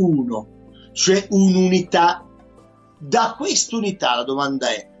parola uno, cioè un'unità. Da quest'unità la domanda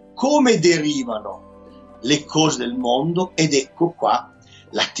è: come derivano le cose del mondo? Ed ecco qua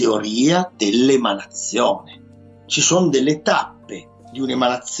la teoria dell'emanazione. Ci sono delle tappe di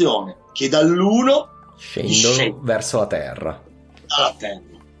un'emanazione che dall'uno scendono verso la terra. Dalla terra.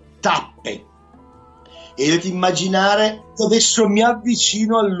 Tappe. E dovete immaginare, adesso mi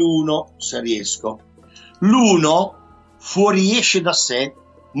avvicino all'uno, se riesco. L'uno fuoriesce da sé,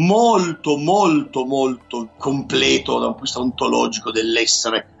 molto completo da un punto di vista ontologico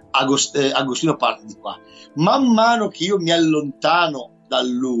dell'essere. Agostino parte di qua. Man mano che io mi allontano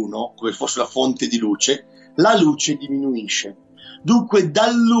dall'uno, come fosse la fonte di luce, la luce diminuisce. Dunque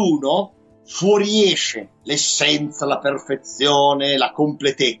dall'uno fuoriesce l'essenza, la perfezione, la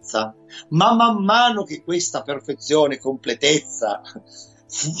completezza, ma man mano che questa perfezione e completezza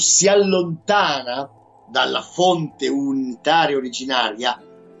si allontana dalla fonte unitaria originaria,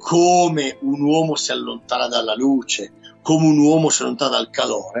 come un uomo si allontana dalla luce, come un uomo si allontana dal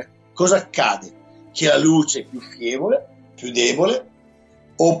calore, cosa accade? Che la luce è più fievole, più debole,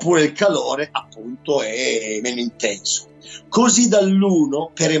 oppure il calore appunto è meno intenso. Così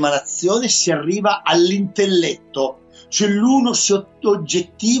dall'uno per emanazione si arriva all'intelletto, cioè l'uno si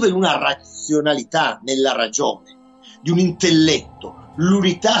oggettiva in una razionalità, nella ragione, di un intelletto.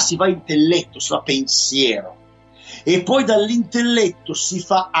 L'unità si fa intelletto, si fa pensiero, e poi dall'intelletto si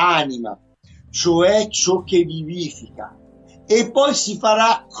fa anima, cioè ciò che vivifica, e poi si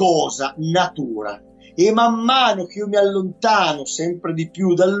farà cosa? Natura. E man mano che io mi allontano sempre di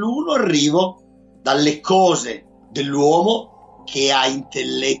più dall'uno, arrivo dalle cose dell'uomo, che ha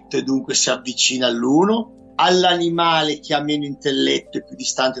intelletto e dunque si avvicina all'uno, all'animale che ha meno intelletto e più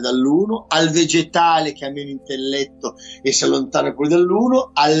distante dall'uno, al vegetale che ha meno intelletto e si allontana poi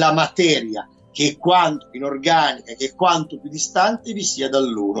dall'uno, alla materia che è quanto inorganica, che è quanto più distante vi sia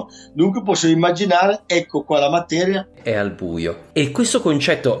dall'uno. Dunque possiamo immaginare, ecco qua la materia è al buio. E questo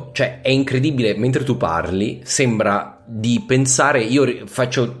concetto, cioè, è incredibile. Mentre tu parli sembra di pensare,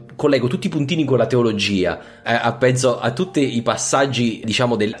 collego tutti i puntini con la teologia, penso a tutti i passaggi,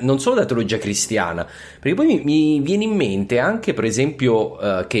 diciamo, non solo della teologia cristiana, perché poi mi viene in mente anche, per esempio,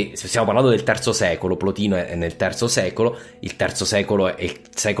 che stiamo parlando del III secolo, Plotino è nel III secolo, il III secolo è il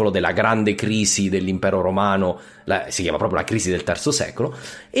secolo della grande crisi dell'impero romano, si chiama proprio la crisi del III secolo,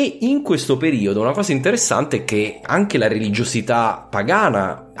 e in questo periodo una cosa interessante è che anche la religiosità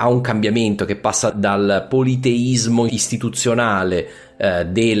pagana ha un cambiamento che passa dal politeismo istituzionale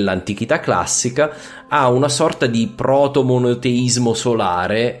dell'antichità classica a una sorta di proto-monoteismo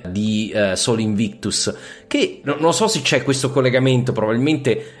solare di Sol Invictus, che non so se c'è questo collegamento,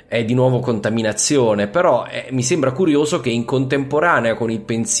 probabilmente è di nuovo contaminazione, però mi sembra curioso che in contemporanea con il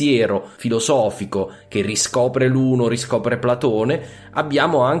pensiero filosofico che riscopre l'uno, riscopre Platone,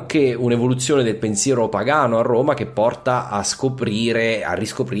 abbiamo anche un'evoluzione del pensiero pagano a Roma che porta a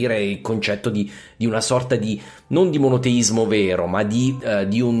riscoprire il concetto di una sorta di, non di monoteismo vero, ma di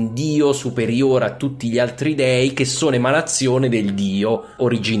un dio superiore a tutti gli altri dei che sono emanazione del dio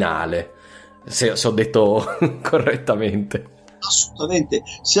originale, se ho detto correttamente. Assolutamente,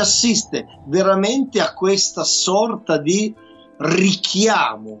 si assiste veramente a questa sorta di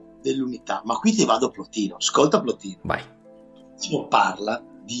richiamo dell'unità. Ma qui ti vado a Plotino, ascolta Plotino. Vai. Plotino parla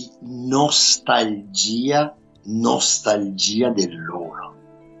di nostalgia dell'uno.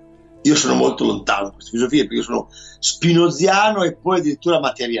 Io sono molto lontano da questa filosofia perché io sono spinoziano e poi addirittura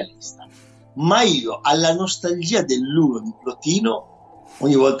materialista, ma io alla nostalgia dell'uno di Plotino,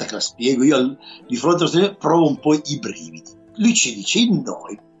 ogni volta che la spiego, io di fronte alla nostalgia provo un po' i brividi. Lui ci dice: in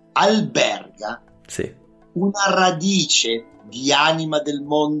noi alberga una radice di anima del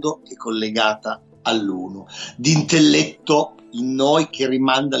mondo che è collegata all'uno, di intelletto in noi che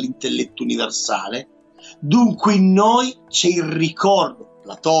rimanda all'intelletto universale. Dunque in noi c'è il ricordo,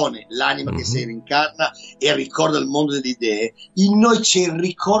 Platone, l'anima che si rincarna e ricorda il mondo delle idee, in noi c'è il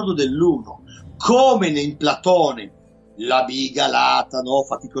ricordo dell'uno, come in Platone la biga lata, no,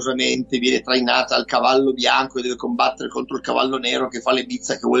 faticosamente viene trainata al cavallo bianco e deve combattere contro il cavallo nero che fa le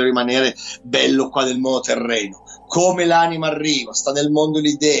bizze, che vuole rimanere bello qua nel mondo terreno. Come l'anima arriva, sta nel mondo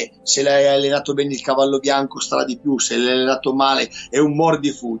delle idee, se l'hai allenato bene il cavallo bianco starà di più, se l'hai allenato male è un mordi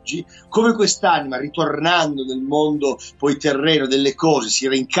e fuggi. Come quest'anima, ritornando nel mondo poi terreno delle cose, si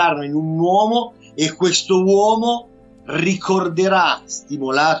reincarna in un uomo, e questo uomo ricorderà,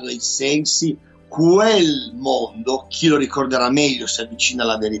 stimolato dai sensi, quel mondo. Chi lo ricorderà meglio si avvicina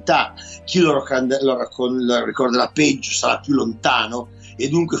alla verità, chi lo ricorderà peggio sarà più lontano, e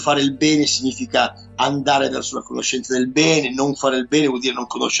dunque fare il bene significa andare verso la conoscenza del bene, non fare il bene vuol dire non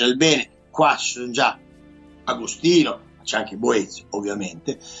conoscere il bene. Qua ci sono già Agostino, c'è anche Boezio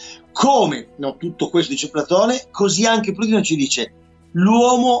ovviamente. Come tutto questo dice Platone, così anche Plotino ci dice: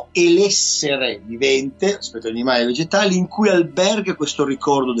 l'uomo è l'essere vivente rispetto agli animali e ai vegetali in cui alberga questo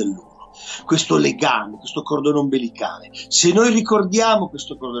ricordo dell'uno, questo legame, questo cordone ombelicale. Se noi ricordiamo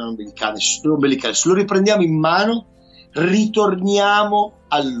questo cordone ombelicale, se lo riprendiamo in mano, ritorniamo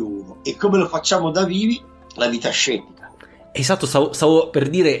all'uno. E come lo facciamo da vivi? La vita ascetica. Esatto, stavo per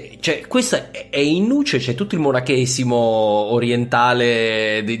dire, cioè questa è in nuce, c'è tutto il monachesimo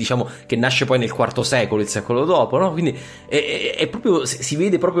orientale, diciamo, che nasce poi nel IV secolo, il secolo dopo, no? Quindi è proprio, si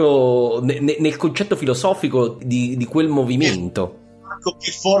vede proprio nel concetto filosofico di quel movimento.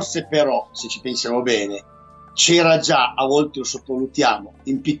 Che forse però, se ci pensiamo bene, c'era già, a volte lo sottovalutiamo,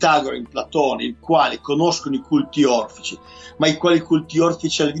 in Pitagora, in Platone, il quale conoscono i culti orfici, ma i quali culti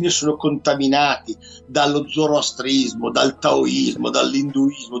orfici alla fine sono contaminati dallo zoroastrismo, dal taoismo,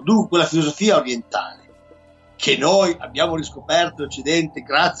 dall'induismo, dunque la filosofia orientale che noi abbiamo riscoperto in Occidente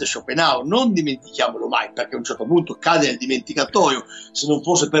grazie a Schopenhauer, non dimentichiamolo mai, perché a un certo punto cade nel dimenticatoio, se non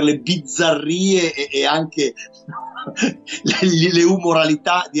fosse per le bizzarrie e anche le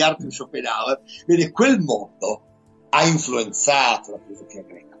umoralità di Arthur Schopenhauer. Vede, quel mondo ha influenzato la filosofia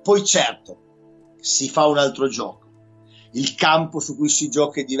greca. Poi certo si fa un altro gioco, il campo su cui si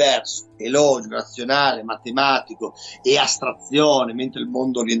gioca è diverso, è logico, razionale, matematico e astrazione, mentre il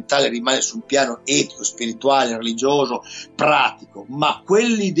mondo orientale rimane sul piano etico, spirituale, religioso, pratico. Ma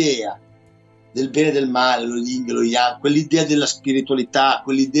quell'idea del bene e del male, lo yin e lo yang, quell'idea della spiritualità,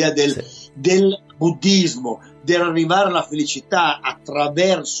 quell'idea del buddismo, dell'arrivare alla felicità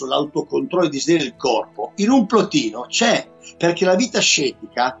attraverso l'autocontrollo e il desiderio del corpo, in un plotino c'è, perché la vita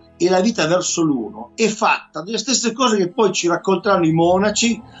ascetica e la vita verso l'uno è fatta delle stesse cose che poi ci racconteranno i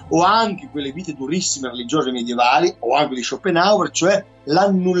monaci, o anche quelle vite durissime religiose medievali, o anche di Schopenhauer, cioè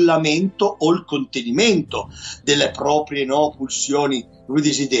l'annullamento o il contenimento delle proprie pulsioni e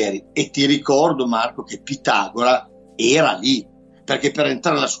desideri. E ti ricordo, Marco, che Pitagora era lì, perché per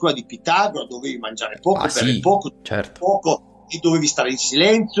entrare alla scuola di Pitagora dovevi mangiare poco, bere poco, certo. poco, e dovevi stare in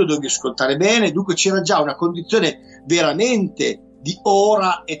silenzio, dovevi ascoltare bene, dunque c'era già una condizione veramente di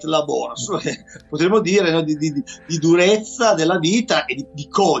ora et labora, potremmo dire, di durezza della vita e di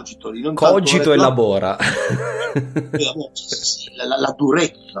cogito, di non cogito e labora. La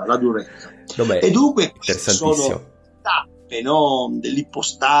durezza. Vabbè, e dunque sono tappe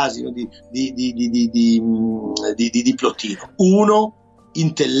dell'ipostasi di Plotino. Uno,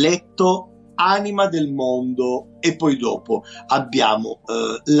 intelletto, anima del mondo, e poi dopo abbiamo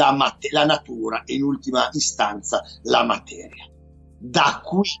la natura e in ultima istanza la materia. Da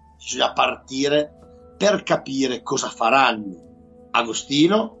qui bisogna partire per capire cosa faranno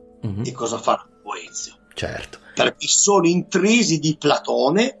Agostino e cosa farà Boezio. Certo. Perché sono intrisi di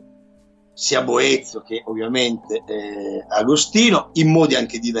Platone, sia Boezio che ovviamente Agostino, in modi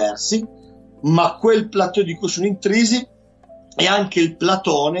anche diversi, ma quel Platone di cui sono intrisi è anche il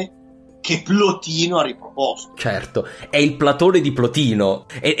Platone che Plotino ha riproposto. Certo, è il Platone di Plotino,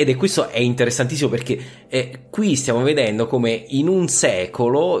 ed è questo è interessantissimo, perché qui stiamo vedendo come in un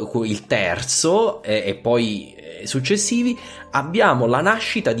secolo, il terzo e poi successivi, abbiamo la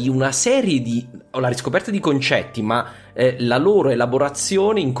nascita di una serie la riscoperta di concetti, ma la loro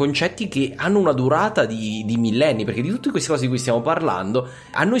elaborazione in concetti che hanno una durata di millenni, perché di tutte queste cose di cui stiamo parlando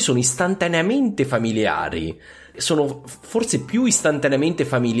a noi sono istantaneamente familiari. Sono forse più istantaneamente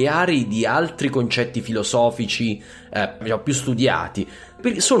familiari di altri concetti filosofici più studiati,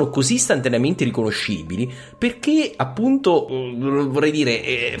 sono così istantaneamente riconoscibili perché appunto vorrei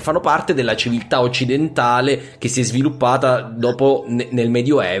dire fanno parte della civiltà occidentale che si è sviluppata dopo nel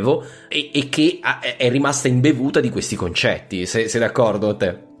Medioevo e che è rimasta imbevuta di questi concetti. Sei d'accordo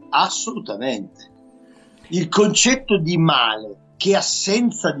te? Assolutamente. Il concetto di male che è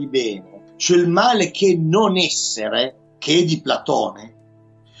assenza di bene, cioè il male che è non essere, che è di Platone,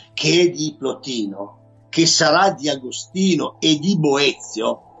 che è di Plotino, che sarà di Agostino e di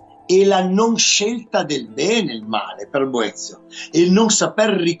Boezio, è la non scelta del bene il male per Boezio, e il non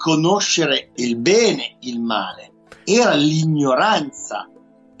saper riconoscere il bene il male, era l'ignoranza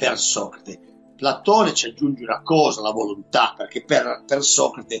per Socrate. Platone ci aggiunge una cosa, la volontà, perché per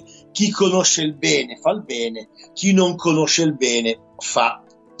Socrate chi conosce il bene fa il bene, chi non conosce il bene fa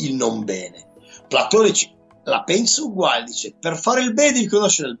il non bene. Platone la pensa uguale, dice: per fare il bene devi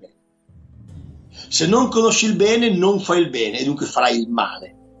conoscere il bene, se non conosci il bene non fai il bene e dunque farai il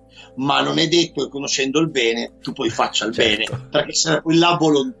male, ma non è detto che conoscendo il bene tu poi faccia il bene, perché sarà poi la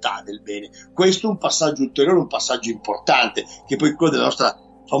volontà del bene. Questo è un passaggio ulteriore, un passaggio importante, che poi quello della nostra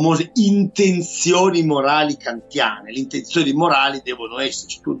famose intenzioni morali kantiane. Le intenzioni morali devono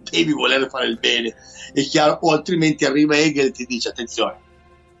esserci, tu devi voler fare il bene, è chiaro, o altrimenti arriva Hegel e ti dice: attenzione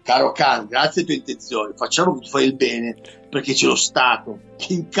caro Kant, grazie alle tue intenzioni, facciamo che tu fai il bene, perché c'è lo Stato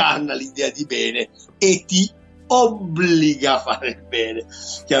che incarna l'idea di bene e ti obbliga a fare il bene,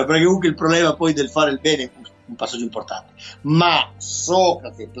 perché comunque il problema poi del fare il bene è un passaggio importante. Ma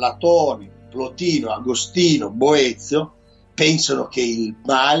Socrate, Platone, Plotino, Agostino, Boezio pensano che il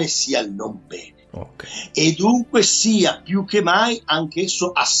male sia il non bene, e dunque sia più che mai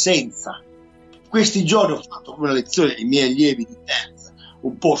anch'esso assenza. Questi giorni ho fatto una lezione ai miei allievi di terza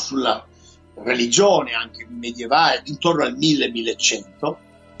un po' sulla religione anche medievale, intorno al 1000-1100,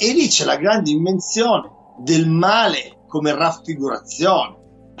 e lì c'è la grande invenzione del male come raffigurazione.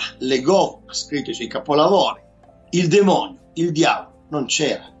 Le Goethe ha scritto i suoi capolavori, il demonio, il diavolo non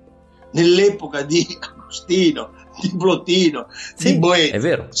c'era nell'epoca di Agostino, di Plotino, di Boezio. È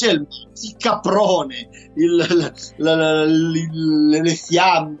vero. C'è il caprone, le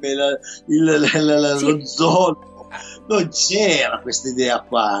fiamme, lo zolfo. Non c'era questa idea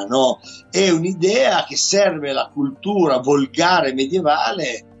qua, no? È un'idea che serve alla cultura volgare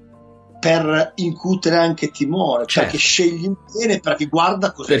medievale per incutere anche timore, perché scegli il bene, perché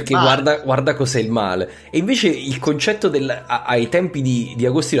guarda cos'è il male. Guarda cos'è il male. E invece il concetto ai tempi di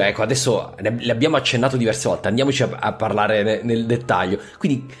Agostino, ecco, adesso l'abbiamo accennato diverse volte, andiamoci a parlare nel dettaglio.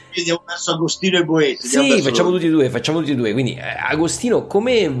 Quindi andiamo verso Agostino e Boezio. Sì, facciamo tutti e due. Quindi Agostino,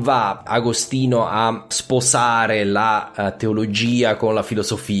 come va Agostino a sposare la teologia con la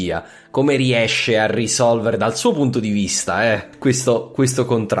filosofia? Come riesce a risolvere dal suo punto di vista questo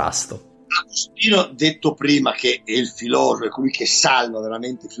contrasto? Agostino, detto prima che è il filosofo, è colui che salva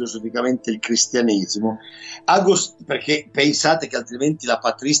veramente filosoficamente il cristianesimo, perché pensate che altrimenti la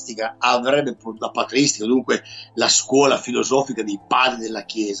patristica, dunque la scuola filosofica dei padri della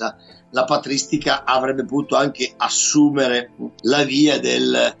Chiesa, la patristica avrebbe potuto anche assumere la via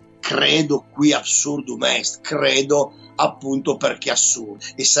del credo qui absurdum est, credo appunto perché assurdo,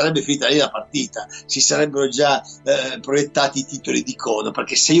 e sarebbe finita lì la partita, si sarebbero già proiettati i titoli di coda,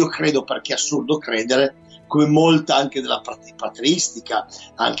 perché se io credo perché è assurdo credere, come molta anche della patristica,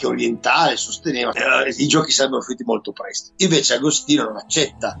 anche orientale, sosteneva, i giochi sarebbero finiti molto presto. Invece Agostino non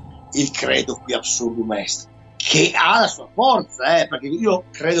accetta il credo qui absurdum est, che ha la sua forza, perché io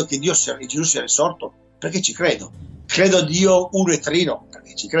credo che Gesù sia risorto perché ci credo a Dio uno e trino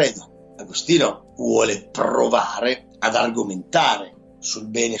perché ci credo. Agostino vuole provare ad argomentare sul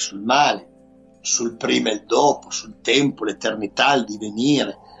bene e sul male, sul prima e il dopo, sul tempo, l'eternità, il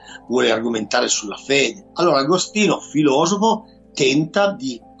divenire, vuole argomentare sulla fede. Allora Agostino, filosofo, tenta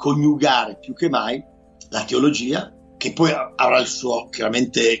di coniugare più che mai la teologia, che poi avrà il suo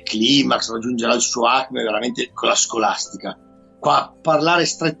chiaramente climax, raggiungerà il suo acme veramente con la scolastica. Qua parlare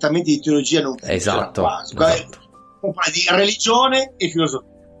strettamente di teologia non funziona quasi. Esatto. Di religione e filosofia.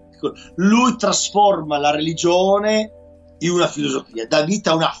 Lui trasforma la religione in una filosofia, dà vita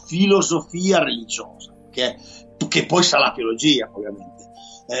a una filosofia religiosa, che poi sarà la teologia, ovviamente,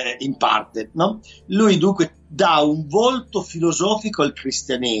 in parte, no? Lui dunque dà un volto filosofico al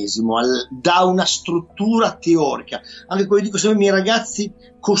cristianesimo, dà una struttura teorica. Anche come dico sempre ai miei ragazzi,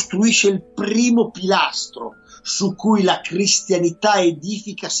 costruisce il primo pilastro su cui la cristianità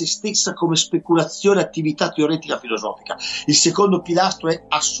edifica se stessa come speculazione, attività teoretica filosofica. Il secondo pilastro è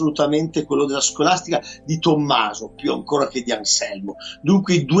assolutamente quello della scolastica di Tommaso, più ancora che di Anselmo.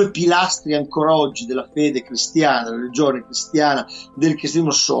 Dunque i due pilastri ancora oggi della fede cristiana, della religione cristiana, del cristianesimo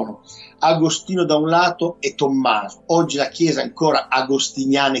sono Agostino da un lato e Tommaso. Oggi la Chiesa è ancora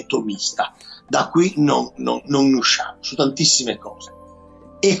agostiniana e tomista, da qui non usciamo su tantissime cose.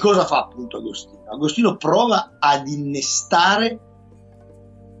 E cosa fa appunto Agostino? Agostino prova ad innestare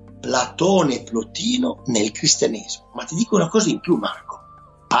Platone e Plotino nel cristianesimo. Ma ti dico una cosa in più, Marco.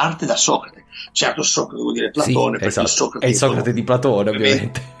 Parte da Socrate. Certo, Socrate vuol dire Platone, sì, esatto. È il Socrate di Platone,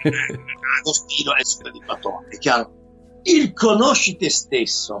 ovviamente. Agostino è il Socrate di Platone, è chiaro. Il conosci te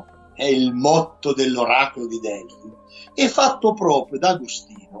stesso è il motto dell'oracolo di Delfi, è fatto proprio da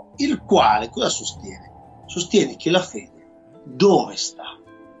Agostino, il quale cosa sostiene? Sostiene che la fede dove sta?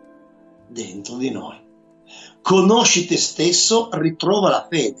 Dentro di noi. Conosci te stesso, ritrova la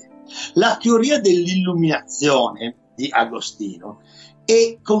fede. La teoria dell'illuminazione di Agostino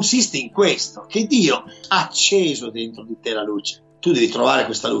consiste in questo, che Dio ha acceso dentro di te la luce. Tu devi trovare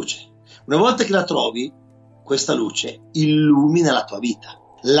questa luce. Una volta che la trovi, questa luce illumina la tua vita.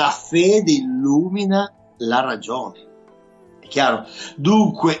 La fede illumina la ragione. È chiaro?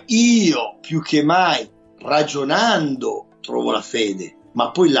 Dunque io più che mai ragionando trovo la fede,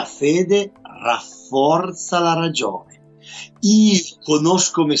 ma poi la fede rafforza la ragione. Io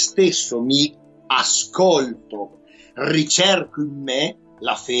conosco me stesso, mi ascolto, ricerco in me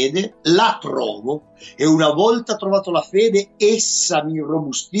la fede, la trovo e una volta trovato la fede essa mi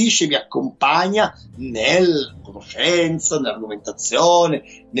robustisce, mi accompagna nella conoscenza,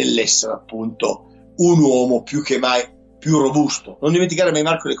 nell'argomentazione, nell'essere appunto un uomo più che mai più robusto. Non dimenticare mai,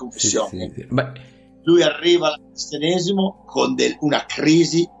 Marco, le confessioni. Sì. Lui arriva al cristianesimo con una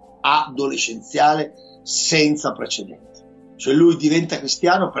crisi adolescenziale senza precedenti. Cioè lui diventa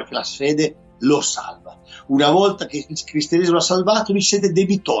cristiano perché la fede lo salva. Una volta che il cristianesimo l'ha salvato, lui siede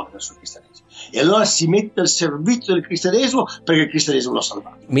debitore del suo cristianesimo. E allora si mette al servizio del cristianesimo perché il cristianesimo l'ha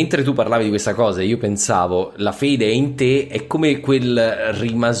salvato. Mentre tu parlavi di questa cosa, io pensavo, la fede è in te, è come quel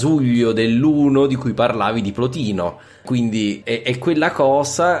rimasuglio dell'uno di cui parlavi di Plotino. Quindi è quella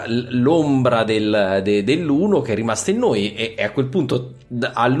cosa, l'ombra dell'uno che è rimasta in noi, e a quel punto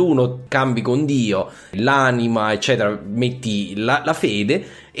all'uno cambi con Dio, l'anima, eccetera, metti la fede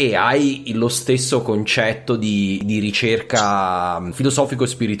e hai lo stesso concetto di ricerca filosofico e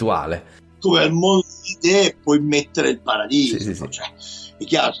spirituale. Tu al mondo di idee puoi mettere il paradiso. Sì. Cioè, è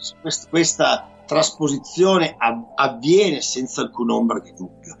chiaro, questa trasposizione avviene senza alcun ombra di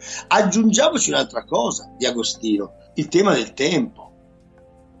dubbio. Aggiungiamoci un'altra cosa di Agostino, il tema del tempo.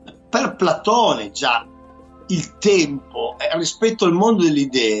 Per Platone già il tempo, rispetto al mondo delle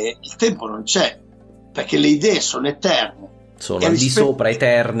idee, il tempo non c'è, perché le idee sono eterne. Sono al di sopra,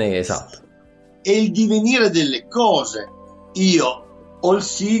 eterne, esatto. E il divenire delle cose, io ho il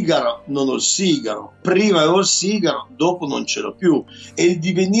sigaro, non ho il sigaro, prima avevo il sigaro, dopo non ce l'ho più. È il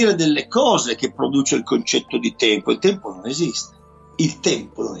divenire delle cose che produce il concetto di tempo. Il tempo non esiste.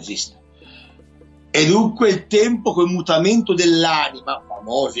 E dunque il tempo come mutamento dell'anima,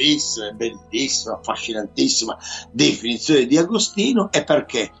 famosissima, bellissima, affascinantissima definizione di Agostino, è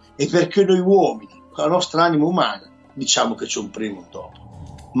perché? È perché noi uomini, con la nostra anima umana, diciamo che c'è un prima e un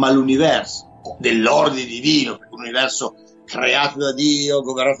dopo, ma l'universo dell'ordine divino, perché l'universo creato da Dio,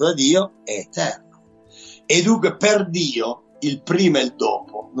 governato da Dio, è eterno. E dunque per Dio il prima e il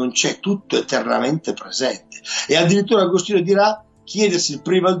dopo non c'è, tutto eternamente presente. E addirittura Agostino dirà, chiedersi il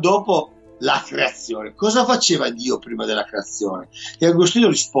prima e il dopo, la creazione. Cosa faceva Dio prima della creazione? E Agostino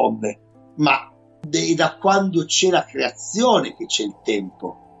risponde, ma da quando c'è la creazione che c'è il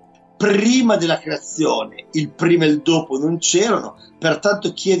tempo. Prima della creazione il prima e il dopo non c'erano,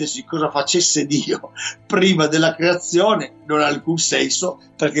 pertanto chiedersi cosa facesse Dio prima della creazione non ha alcun senso,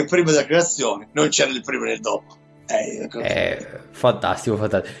 perché prima della creazione non c'era il prima e il dopo. Fantastico.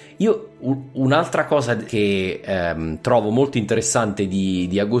 Io un'altra cosa che trovo molto interessante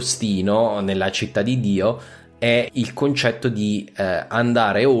di Agostino nella Città di Dio è il concetto di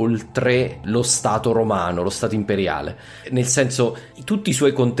andare oltre lo Stato romano, lo Stato imperiale. Nel senso, tutti i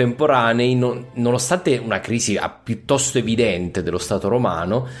suoi contemporanei, nonostante una crisi piuttosto evidente dello Stato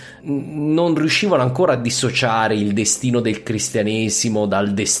romano, non riuscivano ancora a dissociare il destino del cristianesimo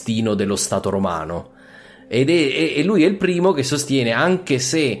dal destino dello Stato romano. E lui è il primo che sostiene, anche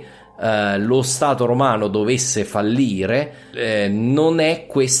se lo Stato romano dovesse fallire, non è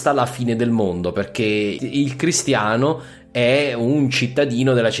questa la fine del mondo, perché il cristiano è un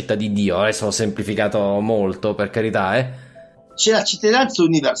cittadino della città di Dio. Adesso ho semplificato molto, per carità, C'è la cittadinanza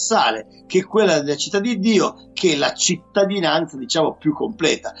universale, che è quella della città di Dio, che è la cittadinanza, diciamo, più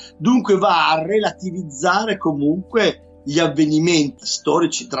completa. Dunque va a relativizzare comunque gli avvenimenti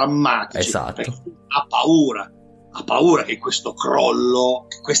storici drammatici. Esatto. Perché ha paura che questo crollo,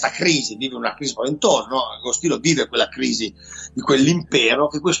 questa crisi, vive una crisi spaventosa, no? Agostino vive quella crisi di quell'impero,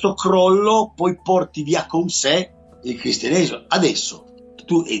 che questo crollo poi porti via con sé il cristianesimo. Adesso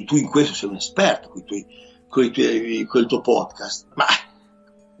tu in questo sei un esperto con il tuo podcast, ma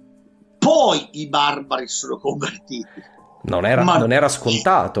poi i barbari sono convertiti. Non era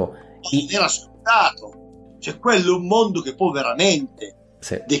scontato. Non era scontato. Cioè, quello è un mondo che può veramente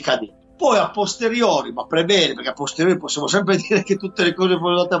decadere. Poi a posteriori, ma prebene, perché a posteriori possiamo sempre dire che tutte le cose sono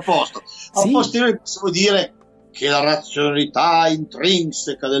andate a posto. A posteriori possiamo dire che la razionalità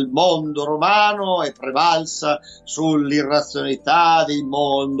intrinseca del mondo romano è prevalsa sull'irrazionalità del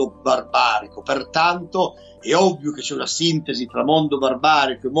mondo barbarico. Pertanto è ovvio che c'è una sintesi tra mondo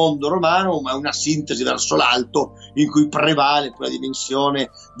barbarico e mondo romano, ma è una sintesi verso l'alto in cui prevale quella dimensione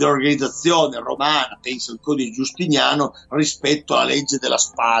dell'organizzazione romana, pensa al codice giustiniano, rispetto alla legge della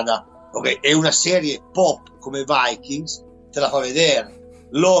spada. Okay? È una serie pop come Vikings, te la fa vedere.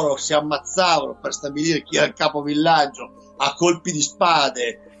 Loro si ammazzavano per stabilire chi era il capovillaggio a colpi di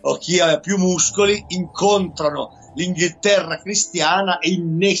spade o chi aveva più muscoli, incontrano l'Inghilterra cristiana e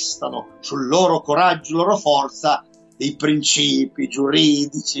innestano sul loro coraggio, loro forza, dei principi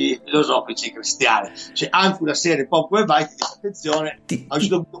giuridici, filosofici cristiani. C'è anche una serie pop come Vikings, attenzione, a un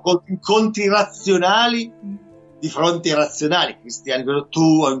certo punto incontri razionali di fronte ai razionali cristiani, però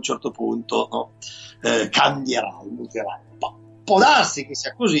tu a un certo punto cambierai, muterai. Può darsi che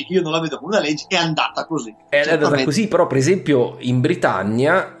sia così, io non la vedo come una legge, è andata così. È andata così, però per esempio in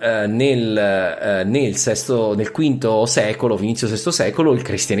Britannia nel V secolo, inizio VI secolo, il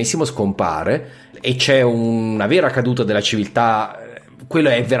cristianesimo scompare e c'è una vera caduta della civiltà.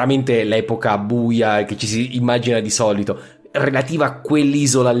 Quella è veramente l'epoca buia che ci si immagina di solito, relativa a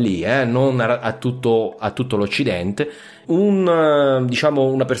quell'isola lì, non a tutto l'Occidente. Una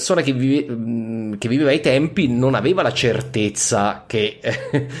persona che viveva ai tempi non aveva la certezza che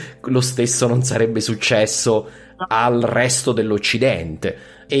lo stesso non sarebbe successo al resto dell'Occidente,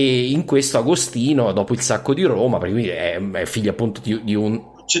 e in questo Agostino, dopo il sacco di Roma, perché lui è figlio appunto di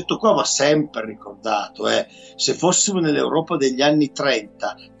un concetto qua va sempre ricordato, se fossimo nell'Europa degli anni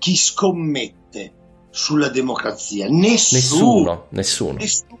 30, chi scommette sulla democrazia? Nessuno.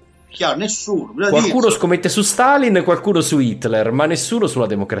 Chiaro, nessuno. Qualcuno scommette su Stalin, qualcuno su Hitler, ma nessuno sulla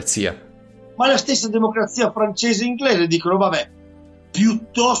democrazia. Ma la stessa democrazia francese e inglese dicono vabbè,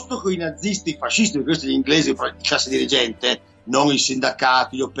 piuttosto che i nazisti, i fascisti, perché questi gli inglesi, la classe dirigente, non i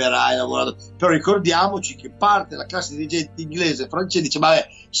sindacati, gli operai, i lavoratori. Però ricordiamoci che parte della classe dirigente inglese e francese dice vabbè,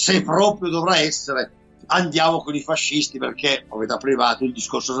 se proprio dovrà essere, andiamo con i fascisti, perché proprietà privata, il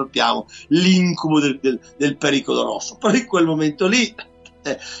discorso sappiamo, l'incubo del pericolo rosso. Però in quel momento lì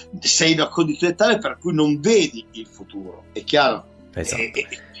sei in una condizione tale per cui non vedi il futuro, è chiaro? Esatto. E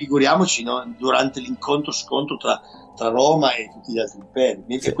figuriamoci, no, durante l'incontro-scontro tra Roma e tutti gli altri imperi.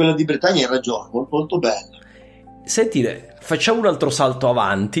 E quella di Bretagna hai ragione, molto, molto bella. Senti, facciamo un altro salto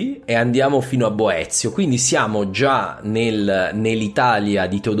avanti e andiamo fino a Boezio, quindi siamo già nell'Italia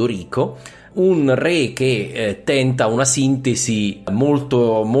di Teodorico, un re che tenta una sintesi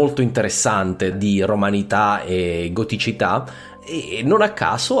molto, molto interessante di romanità e goticità, e non a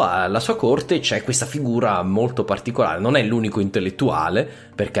caso alla sua corte c'è questa figura molto particolare. Non è l'unico intellettuale,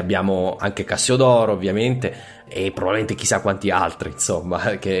 perché abbiamo anche Cassiodoro ovviamente, e probabilmente chissà quanti altri,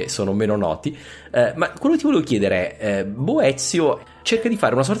 insomma, che sono meno noti, ma quello che ti volevo chiedere è, Boezio cerca di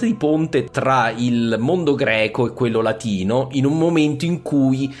fare una sorta di ponte tra il mondo greco e quello latino, in un momento in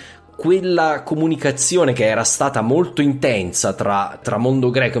cui quella comunicazione che era stata molto intensa tra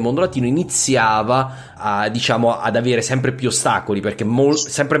mondo greco e mondo latino iniziava ad avere sempre più ostacoli, perché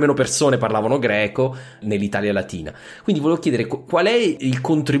sempre meno persone parlavano greco nell'Italia latina. Quindi volevo chiedere qual è il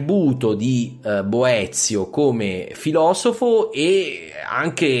contributo di Boezio come filosofo e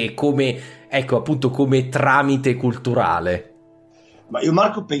anche come, ecco, appunto, come tramite culturale. Ma io,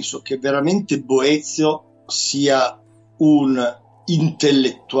 Marco, penso che veramente Boezio sia un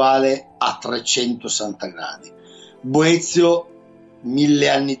intellettuale a 360 gradi. Boezio 1000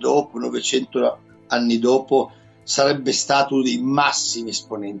 anni dopo, 900 anni dopo, sarebbe stato uno dei massimi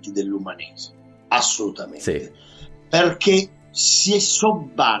esponenti dell'umanesimo, assolutamente, sì. Perché si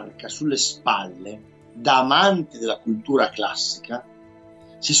sobbarca sulle spalle, da amante della cultura classica,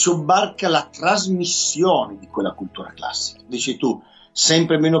 si sobbarca la trasmissione di quella cultura classica. Dici tu,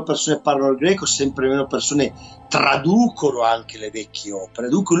 sempre meno persone parlano il greco, sempre meno persone traducono anche le vecchie opere.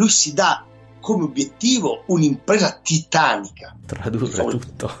 Dunque lui si dà come obiettivo un'impresa titanica. Tradurre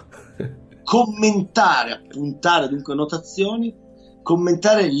tutto. Commentare, appuntare dunque notazioni,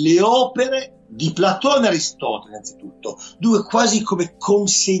 commentare le opere di Platone e Aristotele innanzitutto. Dunque quasi come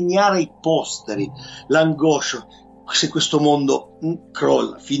consegnare ai posteri l'angoscia. Se questo mondo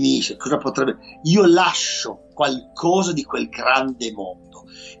crolla, finisce, cosa potrebbe... Io lascio qualcosa di quel grande mondo,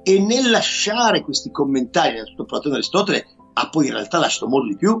 e nel lasciare questi commentari, innanzitutto Platone e Aristotele, poi in realtà lasciato molto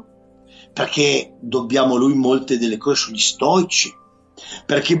di più, perché dobbiamo a lui molte delle cose sugli stoici,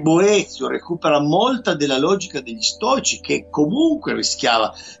 perché Boezio recupera molta della logica degli stoici, che comunque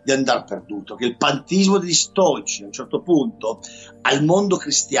rischiava di andare perduto, che il panteismo degli stoici a un certo punto al mondo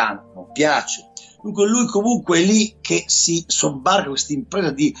cristiano non piace. Dunque lui comunque è lì che si sobbarca questa impresa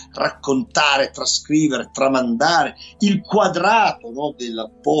di raccontare, trascrivere, tramandare il quadrato, no,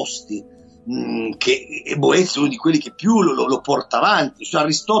 dell'apposti, che Boezio è uno di quelli che più lo porta avanti. Su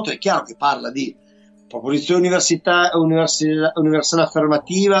Aristotele è chiaro che parla di proposizione universale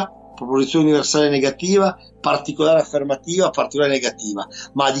affermativa, proposizione universale negativa, particolare affermativa, particolare negativa,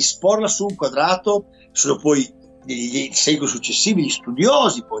 ma a disporla su un quadrato sono poi degli secoli successivi gli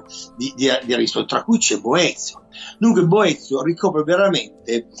studiosi poi di Aristotele, tra cui c'è Boezio. Dunque Boezio ricopre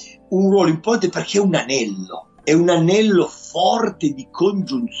veramente un ruolo importante, perché è un anello forte di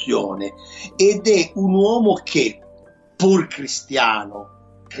congiunzione, ed è un uomo che, pur cristiano,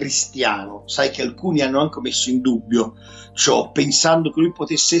 sai che alcuni hanno anche messo in dubbio ciò, pensando che lui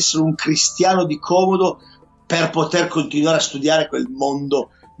potesse essere un cristiano di comodo per poter continuare a studiare quel mondo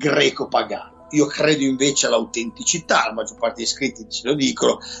greco pagano. Io credo invece all'autenticità, la maggior parte degli scritti ce lo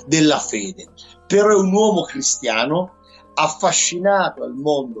dicono, della fede. Però è un uomo cristiano affascinato dal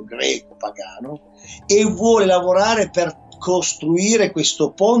mondo greco pagano e vuole lavorare per costruire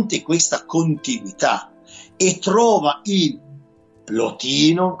questo ponte e questa continuità, e trova in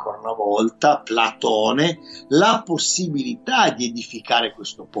Plotino, ancora una volta, Platone, la possibilità di edificare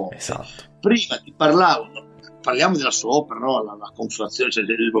questo ponte. Esatto. Prima ti parliamo della sua opera, no? La consolazione, cioè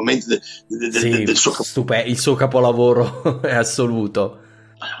il momento del suo il suo capolavoro è assoluto.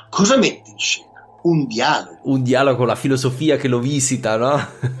 Cosa mette in scena? Un dialogo con la filosofia che lo visita, no?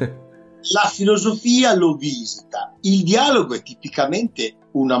 La filosofia lo visita. Il dialogo è tipicamente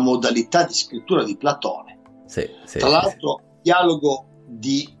una modalità di scrittura di Platone. Tra l'altro, il dialogo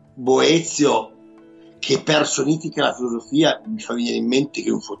di Boezio, che personifica la filosofia, mi fa venire in mente che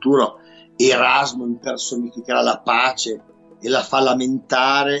in un futuro Erasmo impersonificherà la pace e la fa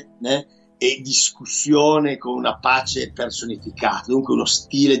lamentare, e discussione con una pace personificata, dunque uno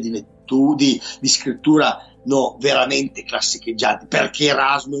stile di scrittura veramente classicheggiante, perché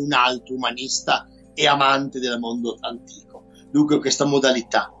Erasmo è un alto umanista e amante del mondo antico. Dunque questa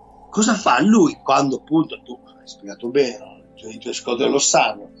modalità cosa fa lui quando, appunto, tu hai spiegato bene, i tuoi ascoltatori lo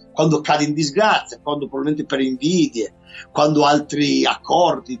sanno, quando cade in disgrazia, quando probabilmente per invidie, quando altri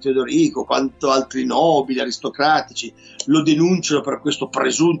accordi di Teodorico, quando altri nobili aristocratici lo denunciano per questo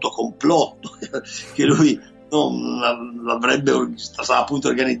presunto complotto che lui stava appunto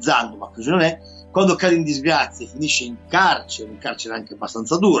organizzando, ma così non è. Quando cade in disgrazia finisce in carcere anche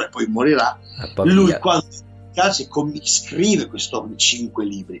abbastanza dura, e poi morirà. Lui, quando dedicarsi, scrive questi 5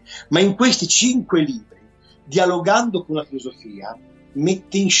 libri, ma in questi 5 libri, dialogando con la filosofia,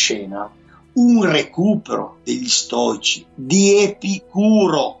 mette in scena un recupero degli stoici, di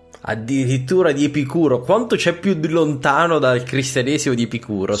Epicuro. Addirittura di Epicuro. Quanto c'è più di lontano dal cristianesimo di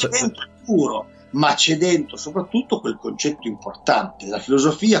Epicuro? C'è dentro Epicuro, ma c'è dentro soprattutto quel concetto importante della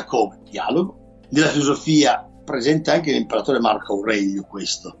filosofia come dialogo, della filosofia presente anche l'imperatore Marco Aurelio,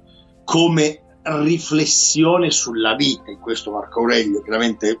 questo come riflessione sulla vita. In questo Marco Aurelio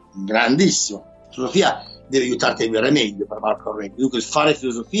veramente grandissimo. La filosofia deve aiutarti a vivere meglio per Marco Aurelio, dunque il fare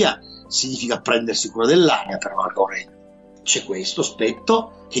filosofia significa prendersi cura dell'aria per Marco Aurelio. C'è questo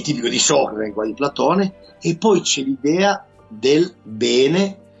aspetto che è tipico di Socrate e di Platone, e poi c'è l'idea del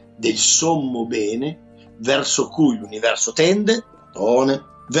bene, del sommo bene, verso cui l'universo tende, Platone,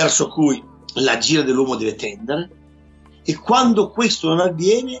 verso cui l'agire dell'uomo deve tendere, e quando questo non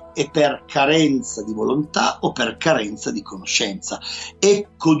avviene è per carenza di volontà o per carenza di conoscenza.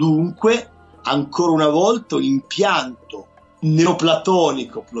 Ecco dunque ancora una volta un impianto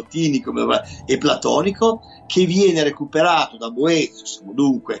neoplatonico, plotinico e platonico che viene recuperato da Boezio, siamo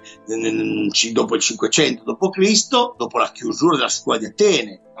dunque dopo il 500 d.C., dopo la chiusura della scuola di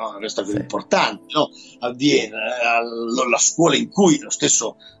Atene, no? Questa è cosa importante, no? Avviene la scuola in cui lo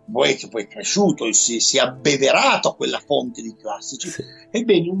stesso Boezio poi è cresciuto, si è abbeverato a quella fonte di classici.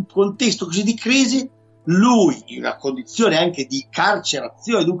 Ebbene, in un contesto così di crisi, lui, in una condizione anche di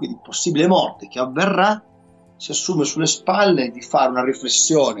carcerazione, dunque di possibile morte che avverrà, si assume sulle spalle di fare una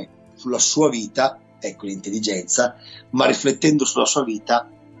riflessione sulla sua vita, ecco l'intelligenza, ma riflettendo sulla sua vita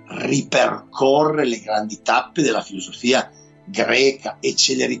ripercorre le grandi tappe della filosofia greca e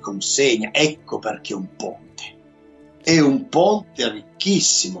ce le riconsegna. Ecco perché è un ponte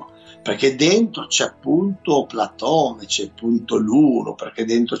ricchissimo, perché dentro c'è appunto Platone, c'è appunto l'uno, perché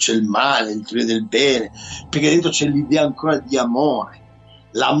dentro c'è il male, il teoria del bene, perché dentro c'è l'idea ancora di amore,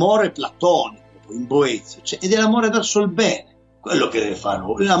 l'amore platonico in Boezio, ed è l'amore verso il bene, quello che deve fare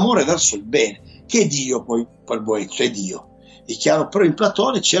l'amore verso il bene, che è Dio. Poi per Boezio è Dio, è chiaro, però in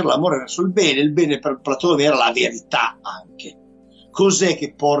Platone c'era l'amore verso il bene per Platone era la verità anche. Cos'è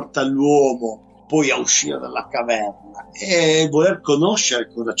che porta l'uomo poi a uscire dalla caverna? E voler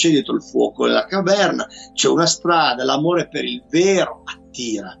conoscere cosa c'è dietro il fuoco della caverna. C'è una strada, l'amore per il vero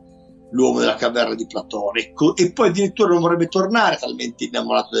attira l'uomo della caverna di Platone, e poi addirittura non vorrebbe tornare, talmente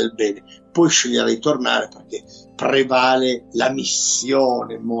innamorato del bene, poi sceglierà di tornare perché prevale la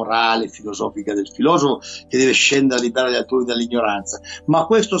missione morale filosofica del filosofo, che deve scendere a liberare gli altrui dall'ignoranza. Ma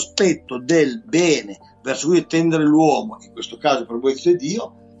questo aspetto del bene verso cui tendere l'uomo, in questo caso per Boezio e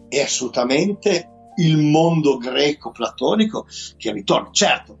Dio, è assolutamente il mondo greco-platonico che ritorna.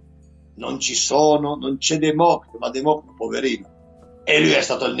 Certo, non c'è Democrito, ma Democrito poverino, e lui è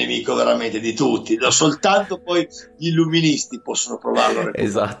stato il nemico veramente di tutti, soltanto poi gli illuministi possono provarlo.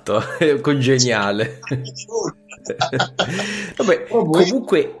 Esatto, è congeniale. Vabbè,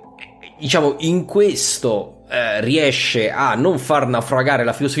 comunque, diciamo, in questo riesce a non far naufragare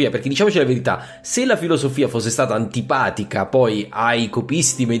la filosofia, perché diciamoci la verità, se la filosofia fosse stata antipatica poi ai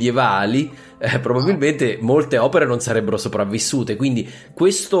copisti medievali, probabilmente molte opere non sarebbero sopravvissute. Quindi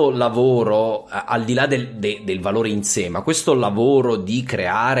questo lavoro, al di là del valore in sé, ma questo lavoro di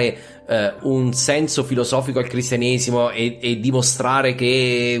creare un senso filosofico al cristianesimo e dimostrare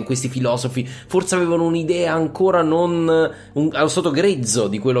che questi filosofi forse avevano un'idea ancora non allo stato grezzo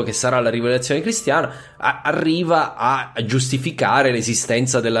di quello che sarà la rivelazione cristiana, arriva a giustificare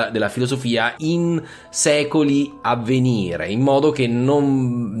l'esistenza della filosofia in secoli a venire, in modo che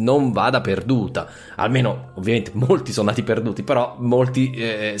non vada perduta. Almeno, ovviamente, molti sono andati perduti, però molti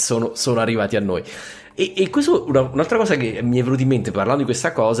sono arrivati a noi. E questo, un'altra cosa che mi è venuta in mente parlando di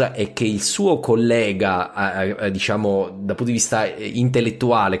questa cosa è che il suo collega, diciamo dal punto di vista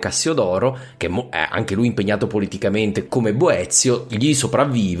intellettuale, Cassiodoro, che è anche lui impegnato politicamente come Boezio, gli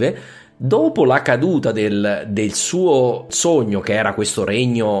sopravvive. Dopo la caduta del suo sogno, che era questo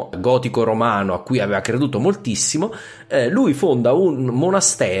regno gotico-romano a cui aveva creduto moltissimo, lui fonda un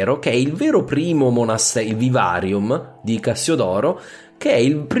monastero che è il vero primo monastero, il Vivarium di Cassiodoro, che è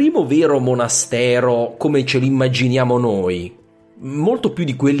il primo vero monastero come ce l'immaginiamo noi, molto più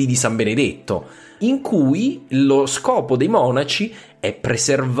di quelli di San Benedetto, in cui lo scopo dei monaci è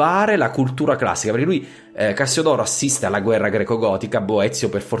preservare la cultura classica, perché lui, Cassiodoro, assiste alla guerra greco-gotica, Boezio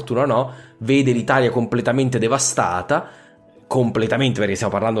per fortuna no, vede l'Italia completamente devastata, completamente, perché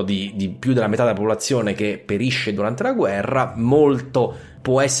stiamo parlando di più della metà della popolazione che perisce durante la guerra, molto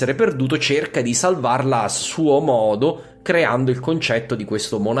può essere perduto, cerca di salvarla a suo modo, creando il concetto di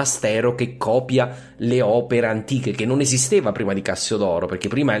questo monastero che copia le opere antiche, che non esisteva prima di Cassiodoro, perché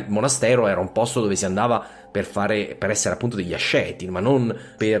prima il monastero era un posto dove si andava per essere appunto degli asceti, ma non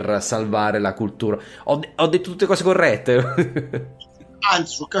per salvare la cultura. Ho detto tutte cose corrette?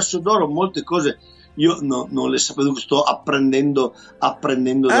 Anzi, su Cassiodoro molte cose io non le sapevo, sto apprendendo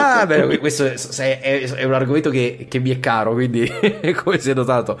da te. Beh, questo è un argomento che mi è caro, quindi come si è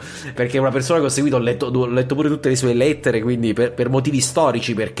notato, perché è una persona che ho seguito, ho letto pure tutte le sue lettere, quindi per motivi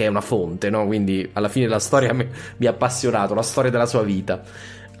storici, perché è una fonte, no? Quindi alla fine la storia mi ha appassionato, la storia della sua vita.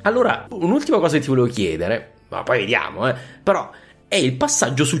 Allora, un'ultima cosa che ti volevo chiedere, ma poi vediamo, però è il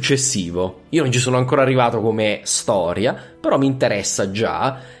passaggio successivo. Io non ci sono ancora arrivato come storia, però mi interessa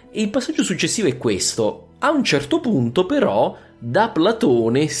già. E il passaggio successivo è questo: a un certo punto però da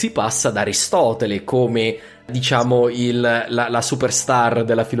Platone si passa ad Aristotele come, diciamo, la superstar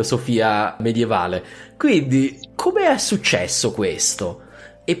della filosofia medievale. Quindi come è successo questo?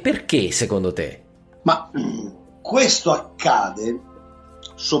 E perché secondo te? Ma questo accade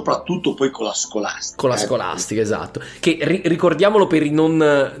soprattutto poi con la scolastica. Con la scolastica, esatto. Che ricordiamolo per i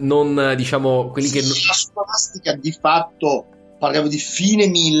non diciamo quelli che... La scolastica di fatto... Parliamo di fine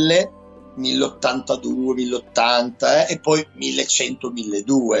 1082, 1080 e poi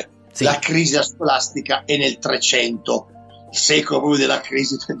 1100-1200. Sì. La crisi scolastica è nel 300, il secolo proprio della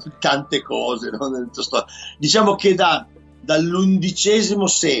crisi di tante cose. No? Diciamo che dall'11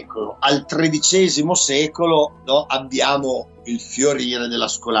 secolo al XIII secolo, no, abbiamo il fiorire della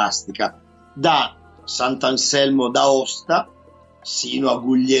scolastica. Da Sant'Anselmo d'Aosta sino a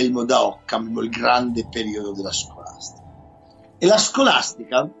Guglielmo da Occam, il grande periodo della scolastica. E la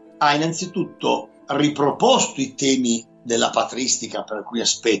scolastica ha innanzitutto riproposto i temi della patristica per alcuni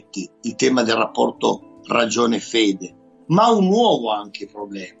aspetti, il tema del rapporto ragione-fede, ma ha un nuovo anche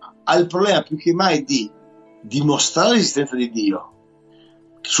problema. Ha il problema più che mai di dimostrare l'esistenza di Dio,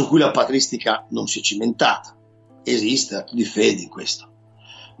 su cui la patristica non si è cimentata. Esiste l'atto di fede in questo.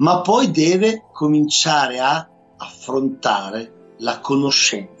 Ma poi deve cominciare a affrontare la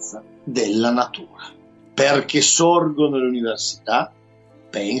conoscenza della natura. Perché sorgono le università,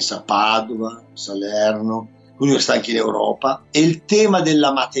 pensa a Padova, Salerno, università anche in Europa, e il tema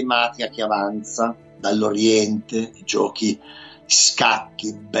della matematica che avanza dall'Oriente, i giochi,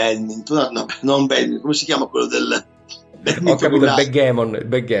 scacchi, badminton, no, non badminton, come si chiama quello del badminton? Ho capito, il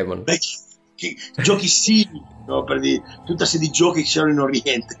backgammon. Giochi simili, no, per dire, tutta serie di giochi che c'erano in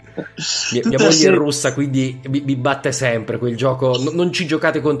Oriente. Mia moglie è russa, quindi mi batte sempre quel gioco. Non ci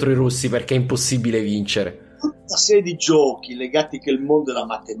giocate contro i russi perché è impossibile vincere. Tutta serie di giochi legati che il mondo della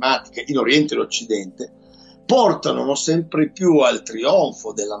matematica in Oriente e l'Occidente portano sempre più al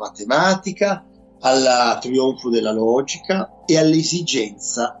trionfo della matematica, al trionfo della logica e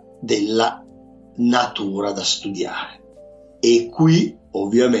all'esigenza della natura da studiare. E qui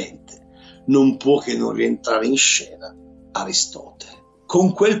ovviamente non può che non rientrare in scena Aristotele,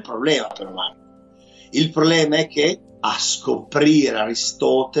 con quel problema però. Il problema è che a scoprire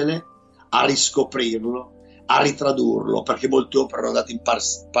Aristotele, a riscoprirlo, a ritradurlo, perché molte opere erano andate in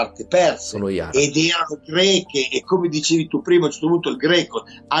parte perse ed erano greche, e come dicevi tu prima, a un certo punto il greco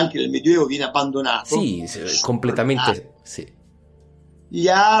anche nel Medioevo viene abbandonato. Sì, completamente sì. Gli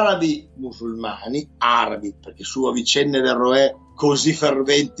arabi musulmani, perché su Avicenne e Verroè così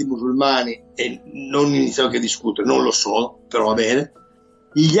ferventi musulmani, e non iniziamo che a discutere, non lo so, però va bene,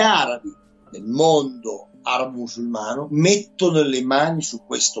 gli arabi nel mondo arabo-musulmano mettono le mani su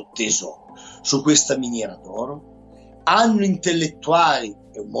questo tesoro, su questa miniera d'oro, hanno intellettuali,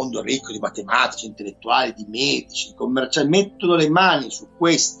 è un mondo ricco di matematici, intellettuali, di medici, di commerciali, mettono le mani su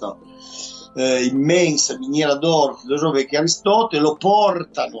questa immensa miniera d'oro filosofica che è Aristotele, lo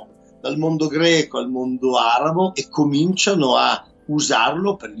portano dal mondo greco al mondo arabo e cominciano a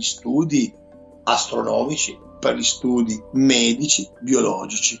usarlo per gli studi astronomici, per gli studi medici,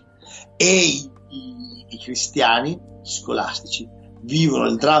 biologici, e i cristiani scolastici vivono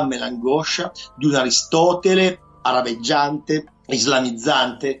il dramma e l'angoscia di un Aristotele arabeggiante,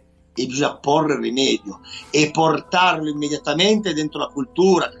 islamizzante, e bisogna porre rimedio e portarlo immediatamente dentro la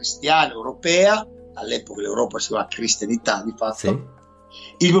cultura cristiana europea. All'epoca l'Europa si chiamava cristianità di fatto, sì,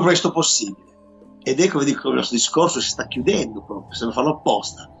 il più presto possibile. Ed ecco, vedi come il nostro discorso si sta chiudendo proprio, se lo fanno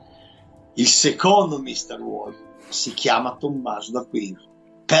apposta. Il secondo Mr. Wolf si chiama Tommaso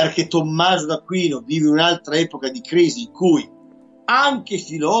d'Aquino, perché Tommaso d'Aquino vive un'altra epoca di crisi in cui anche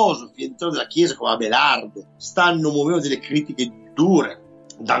filosofi all'interno della Chiesa come Abelardo stanno muovendo delle critiche dure.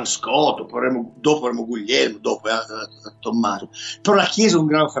 Dan Scott, dopo avremo Guglielmo, dopo Tommaso. Però la Chiesa è un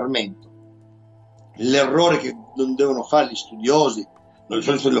gran fermento. L'errore che non devono fare gli studiosi, non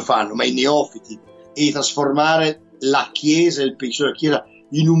lo fanno, ma i neofiti, è di trasformare la Chiesa e il pensiero della Chiesa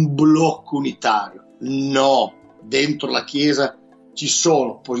in un blocco unitario. No, dentro la Chiesa ci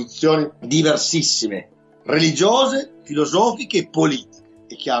sono posizioni diversissime, religiose, filosofiche e politiche.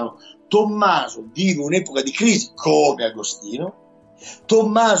 È chiaro, Tommaso vive un'epoca di crisi come Agostino.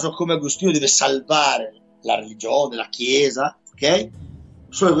 Tommaso, come Agostino, deve salvare la religione, la Chiesa, ok?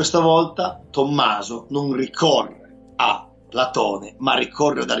 Solo questa volta Tommaso non ricorre a Platone, ma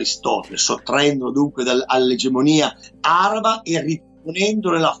ricorre ad Aristotele, sottraendolo dunque all'egemonia araba e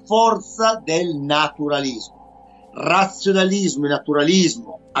riponendolo nella forza del naturalismo. Razionalismo e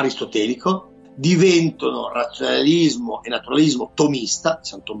naturalismo aristotelico diventano razionalismo e naturalismo tomista,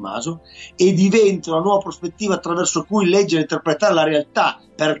 San Tommaso, e diventa una nuova prospettiva attraverso cui leggere e interpretare la realtà,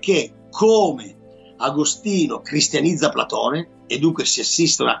 perché come Agostino cristianizza Platone, e dunque si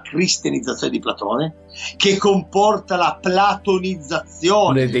assiste a una cristianizzazione di Platone che comporta la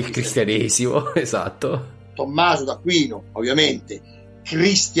platonizzazione del cristianesimo, esatto. Tommaso d'Aquino ovviamente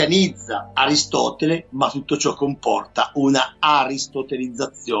cristianizza Aristotele, ma tutto ciò comporta una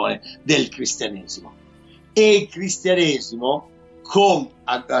aristotelizzazione del cristianesimo. E il cristianesimo con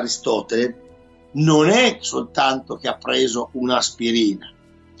Aristotele non è soltanto che ha preso un'aspirina,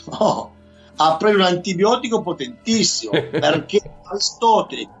 no, ha preso un antibiotico potentissimo, perché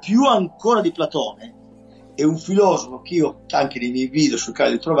Aristotele, più ancora di Platone, è un filosofo che io anche nei miei video sul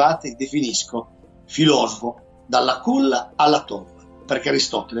canale trovate definisco filosofo dalla culla alla tomba, perché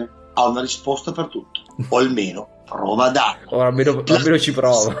Aristotele ha una risposta per tutto, o almeno prova a darla. O almeno ci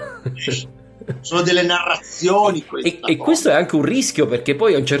prova. Sono delle narrazioni e questo è anche un rischio, perché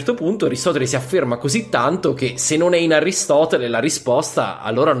poi a un certo punto Aristotele si afferma così tanto che se non è in Aristotele la risposta,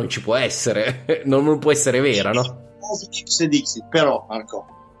 allora non ci può essere, non può essere vera, no? Però Marco,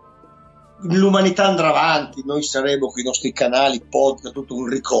 l'umanità andrà avanti, noi saremo con i nostri canali, podcast, tutto un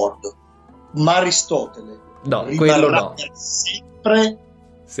ricordo, ma Aristotele rimarrà per sempre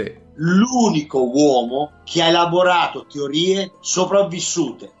l'unico uomo che ha elaborato teorie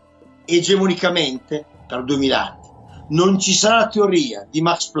sopravvissute egemonicamente per 2000 anni. Non ci sarà teoria di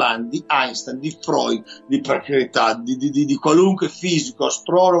Max Planck, di Einstein, di Freud, di qualunque fisico,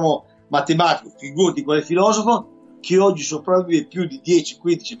 astronomo, matematico, figurati quale filosofo, che oggi sopravvive più di 10,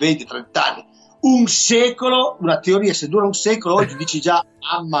 15, 20, 30 anni. Un secolo, una teoria se dura un secolo, oggi dici già,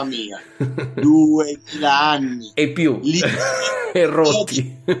 mamma mia, 2000 anni. E più, e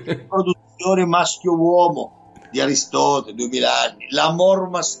rotti. Produzione maschio-uomo di Aristotele, 2000 anni. L'amor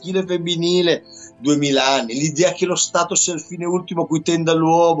maschile e femminile, 2000 anni. L'idea che lo Stato sia il fine ultimo a cui tenda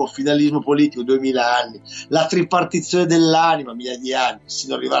l'uomo, finalismo politico, 2000 anni. La tripartizione dell'anima, migliaia di anni,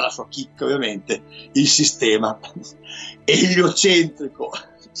 sino ad arrivare alla sua chicca, ovviamente, il sistema eliocentrico,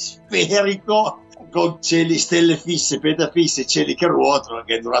 sferico, con cieli, stelle fisse, pianeta fisse, cieli che ruotano,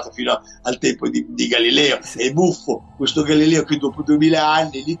 che è durato fino al tempo di Galileo. È buffo questo Galileo che dopo 2000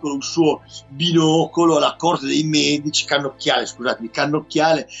 anni, lì con un suo binocolo alla corte dei medici,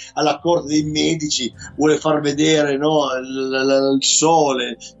 cannocchiale alla corte dei medici, vuole far vedere, no, il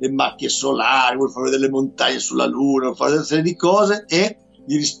sole, le macchie solari, vuole far vedere le montagne sulla luna, vuole fare una serie di cose, e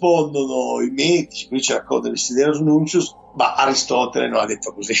gli rispondono i medici, qui ci racconta il Sidereus Nuncius, ma Aristotele non ha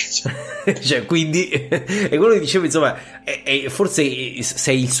detto così. Cioè, quindi è quello che dicevo, insomma, forse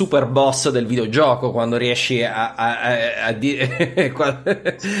sei il super boss del videogioco quando riesci a dire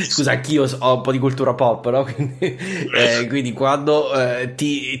scusa, anch'io ho un po' di cultura pop, no? Quindi quando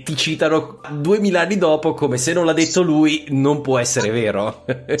ti citano 2000 anni dopo come se non l'ha detto lui, non può essere vero.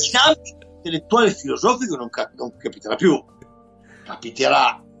 In ambito intellettuale e filosofico non capiterà più,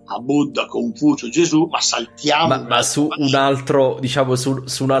 capiterà a Buddha, Confucio, Gesù, ma saltiamo ma su un altro, diciamo, su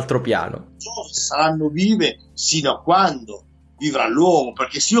un altro piano. Saranno vive sino a quando vivrà l'uomo,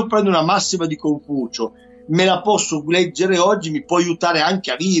 perché se io prendo una massima di Confucio, me la posso leggere oggi, mi può aiutare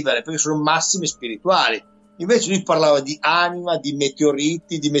anche a vivere, perché sono massime spirituali. Invece lui parlava di anima, di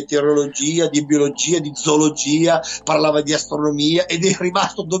meteoriti, di meteorologia, di biologia, di zoologia, parlava di astronomia, ed è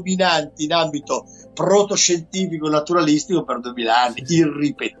rimasto dominante in ambito protoscientifico naturalistico per 2000 anni,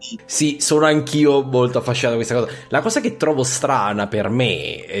 irripetibile. Sì, sono anch'io molto affascinato da questa cosa. La cosa che trovo strana per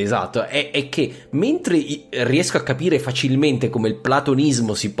me, esatto, è che mentre riesco a capire facilmente come il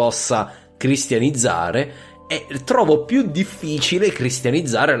platonismo si possa cristianizzare, trovo più difficile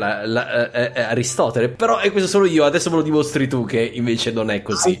cristianizzare Aristotele. Però è questo solo io, adesso me lo dimostri tu che invece non è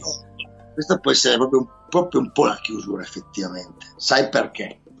così. Questa può essere proprio un po' la chiusura, effettivamente. Sai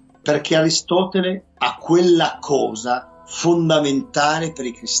perché? Perché Aristotele ha quella cosa fondamentale per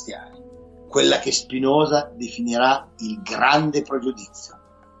i cristiani, quella che Spinoza definirà il grande pregiudizio.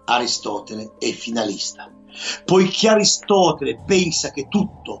 Aristotele è finalista. Poiché Aristotele pensa che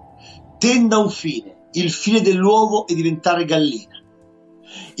tutto tenda a un fine il fine dell'uovo è diventare gallina,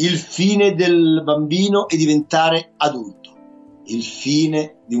 il fine del bambino è diventare adulto, il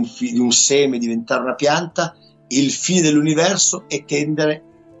fine di un seme è diventare una pianta, il fine dell'universo è tendere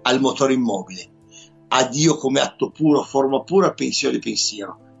al motore immobile, a Dio come atto puro, forma pura, pensiero di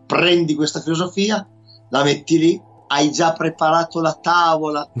pensiero. Prendi questa filosofia, la metti lì, hai già preparato la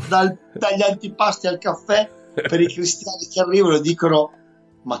tavola, dagli antipasti al caffè, per i cristiani che arrivano e dicono: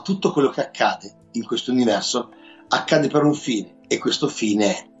 ma tutto quello che accade in questo universo accade per un fine, e questo fine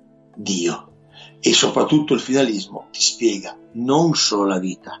è Dio. E soprattutto il finalismo ti spiega non solo la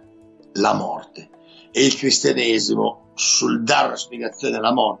vita, la morte. E il cristianesimo, sul dare una spiegazione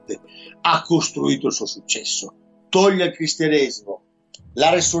alla morte, ha costruito il suo successo. Toglie al cristianesimo la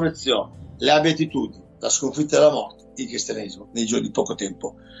resurrezione, le beatitudini, la sconfitta della morte, il cristianesimo nel giro di poco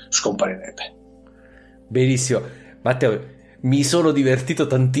tempo scomparirebbe. Benissimo, Matteo, mi sono divertito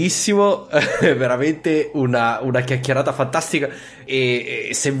tantissimo, veramente una chiacchierata fantastica, e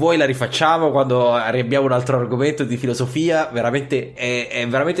se vuoi la rifacciamo quando abbiamo un altro argomento di filosofia. Veramente è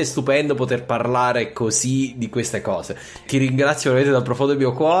veramente stupendo poter parlare così di queste cose. Ti ringrazio veramente dal profondo del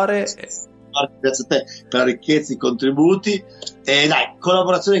mio cuore. Grazie a te per la ricchezza, i contributi, e dai,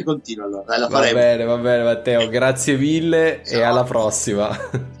 collaborazione continua, allora dai, la faremo. Va bene Matteo, grazie mille. Ciao. E alla prossima.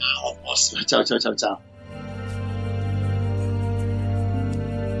 Alla prossima, ciao.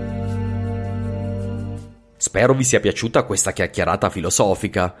 Spero vi sia piaciuta questa chiacchierata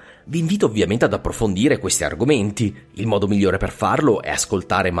filosofica. Vi invito ovviamente ad approfondire questi argomenti. Il modo migliore per farlo è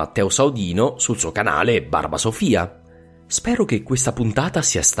ascoltare Matteo Saudino sul suo canale Barba Sofia. Spero che questa puntata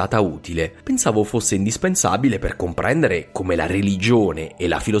sia stata utile. Pensavo fosse indispensabile per comprendere come la religione e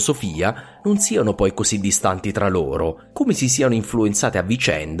la filosofia non siano poi così distanti tra loro, come si siano influenzate a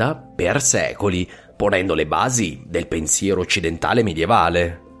vicenda per secoli, ponendo le basi del pensiero occidentale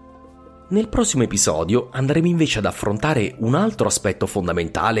medievale. Nel prossimo episodio andremo invece ad affrontare un altro aspetto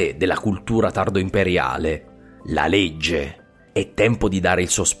fondamentale della cultura tardoimperiale: la legge. È tempo di dare il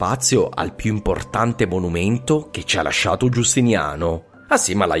suo spazio al più importante monumento che ci ha lasciato Giustiniano,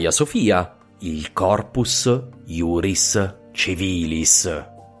 assieme all'Aia Sofia, il Corpus Iuris Civilis.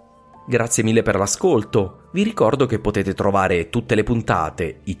 Grazie mille per l'ascolto. Vi ricordo che potete trovare tutte le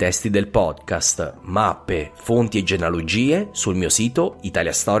puntate, i testi del podcast, mappe, fonti e genealogie sul mio sito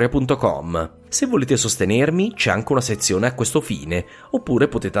italiastoria.com. Se volete sostenermi c'è anche una sezione a questo fine, oppure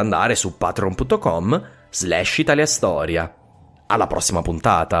potete andare su patreon.com/italiastoria. Alla prossima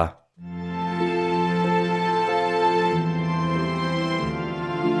puntata!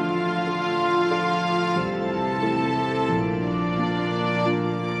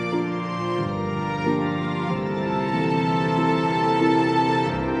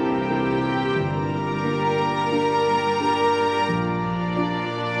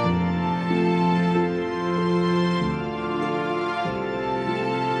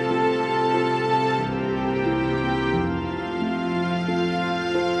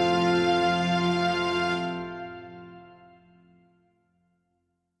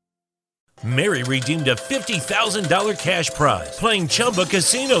 Mary redeemed a $50,000 cash prize playing Chumba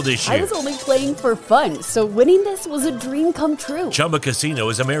Casino this year. I was only playing for fun, so winning this was a dream come true. Chumba Casino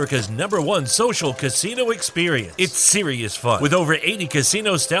is America's #1 social casino experience. It's serious fun. With over 80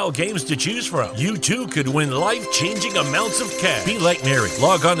 casino-style games to choose from, you too could win life-changing amounts of cash. Be like Mary.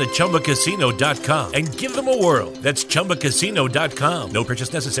 Log on to ChumbaCasino.com and give them a whirl. That's ChumbaCasino.com. No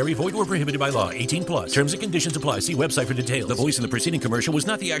purchase necessary. Void or prohibited by law. 18+. Terms and conditions apply. See website for details. The voice in the preceding commercial was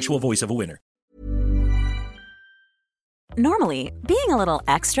not the actual voice of a winner. Normally, being a little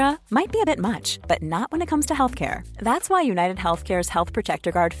extra might be a bit much, but not when it comes to healthcare. That's why United Healthcare's Health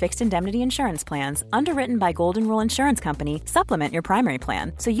Protector Guard fixed indemnity insurance plans, underwritten by Golden Rule Insurance Company, supplement your primary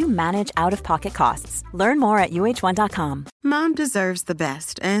plan so you manage out-of-pocket costs. Learn more at uh1.com. Mom deserves the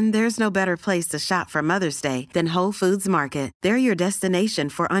best, and there's no better place to shop for Mother's Day than Whole Foods Market. They're your destination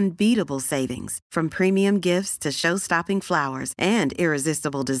for unbeatable savings, from premium gifts to show-stopping flowers and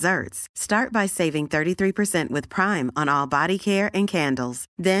irresistible desserts. Start by saving 33% with Prime on all body care and candles.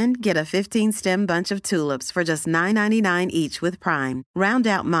 Then get a 15-stem bunch of tulips for just $9.99 each with Prime. Round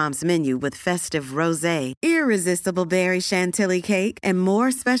out Mom's menu with festive rosé, irresistible berry chantilly cake, and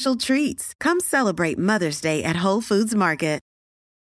more special treats. Come celebrate Mother's Day at Whole Foods Market.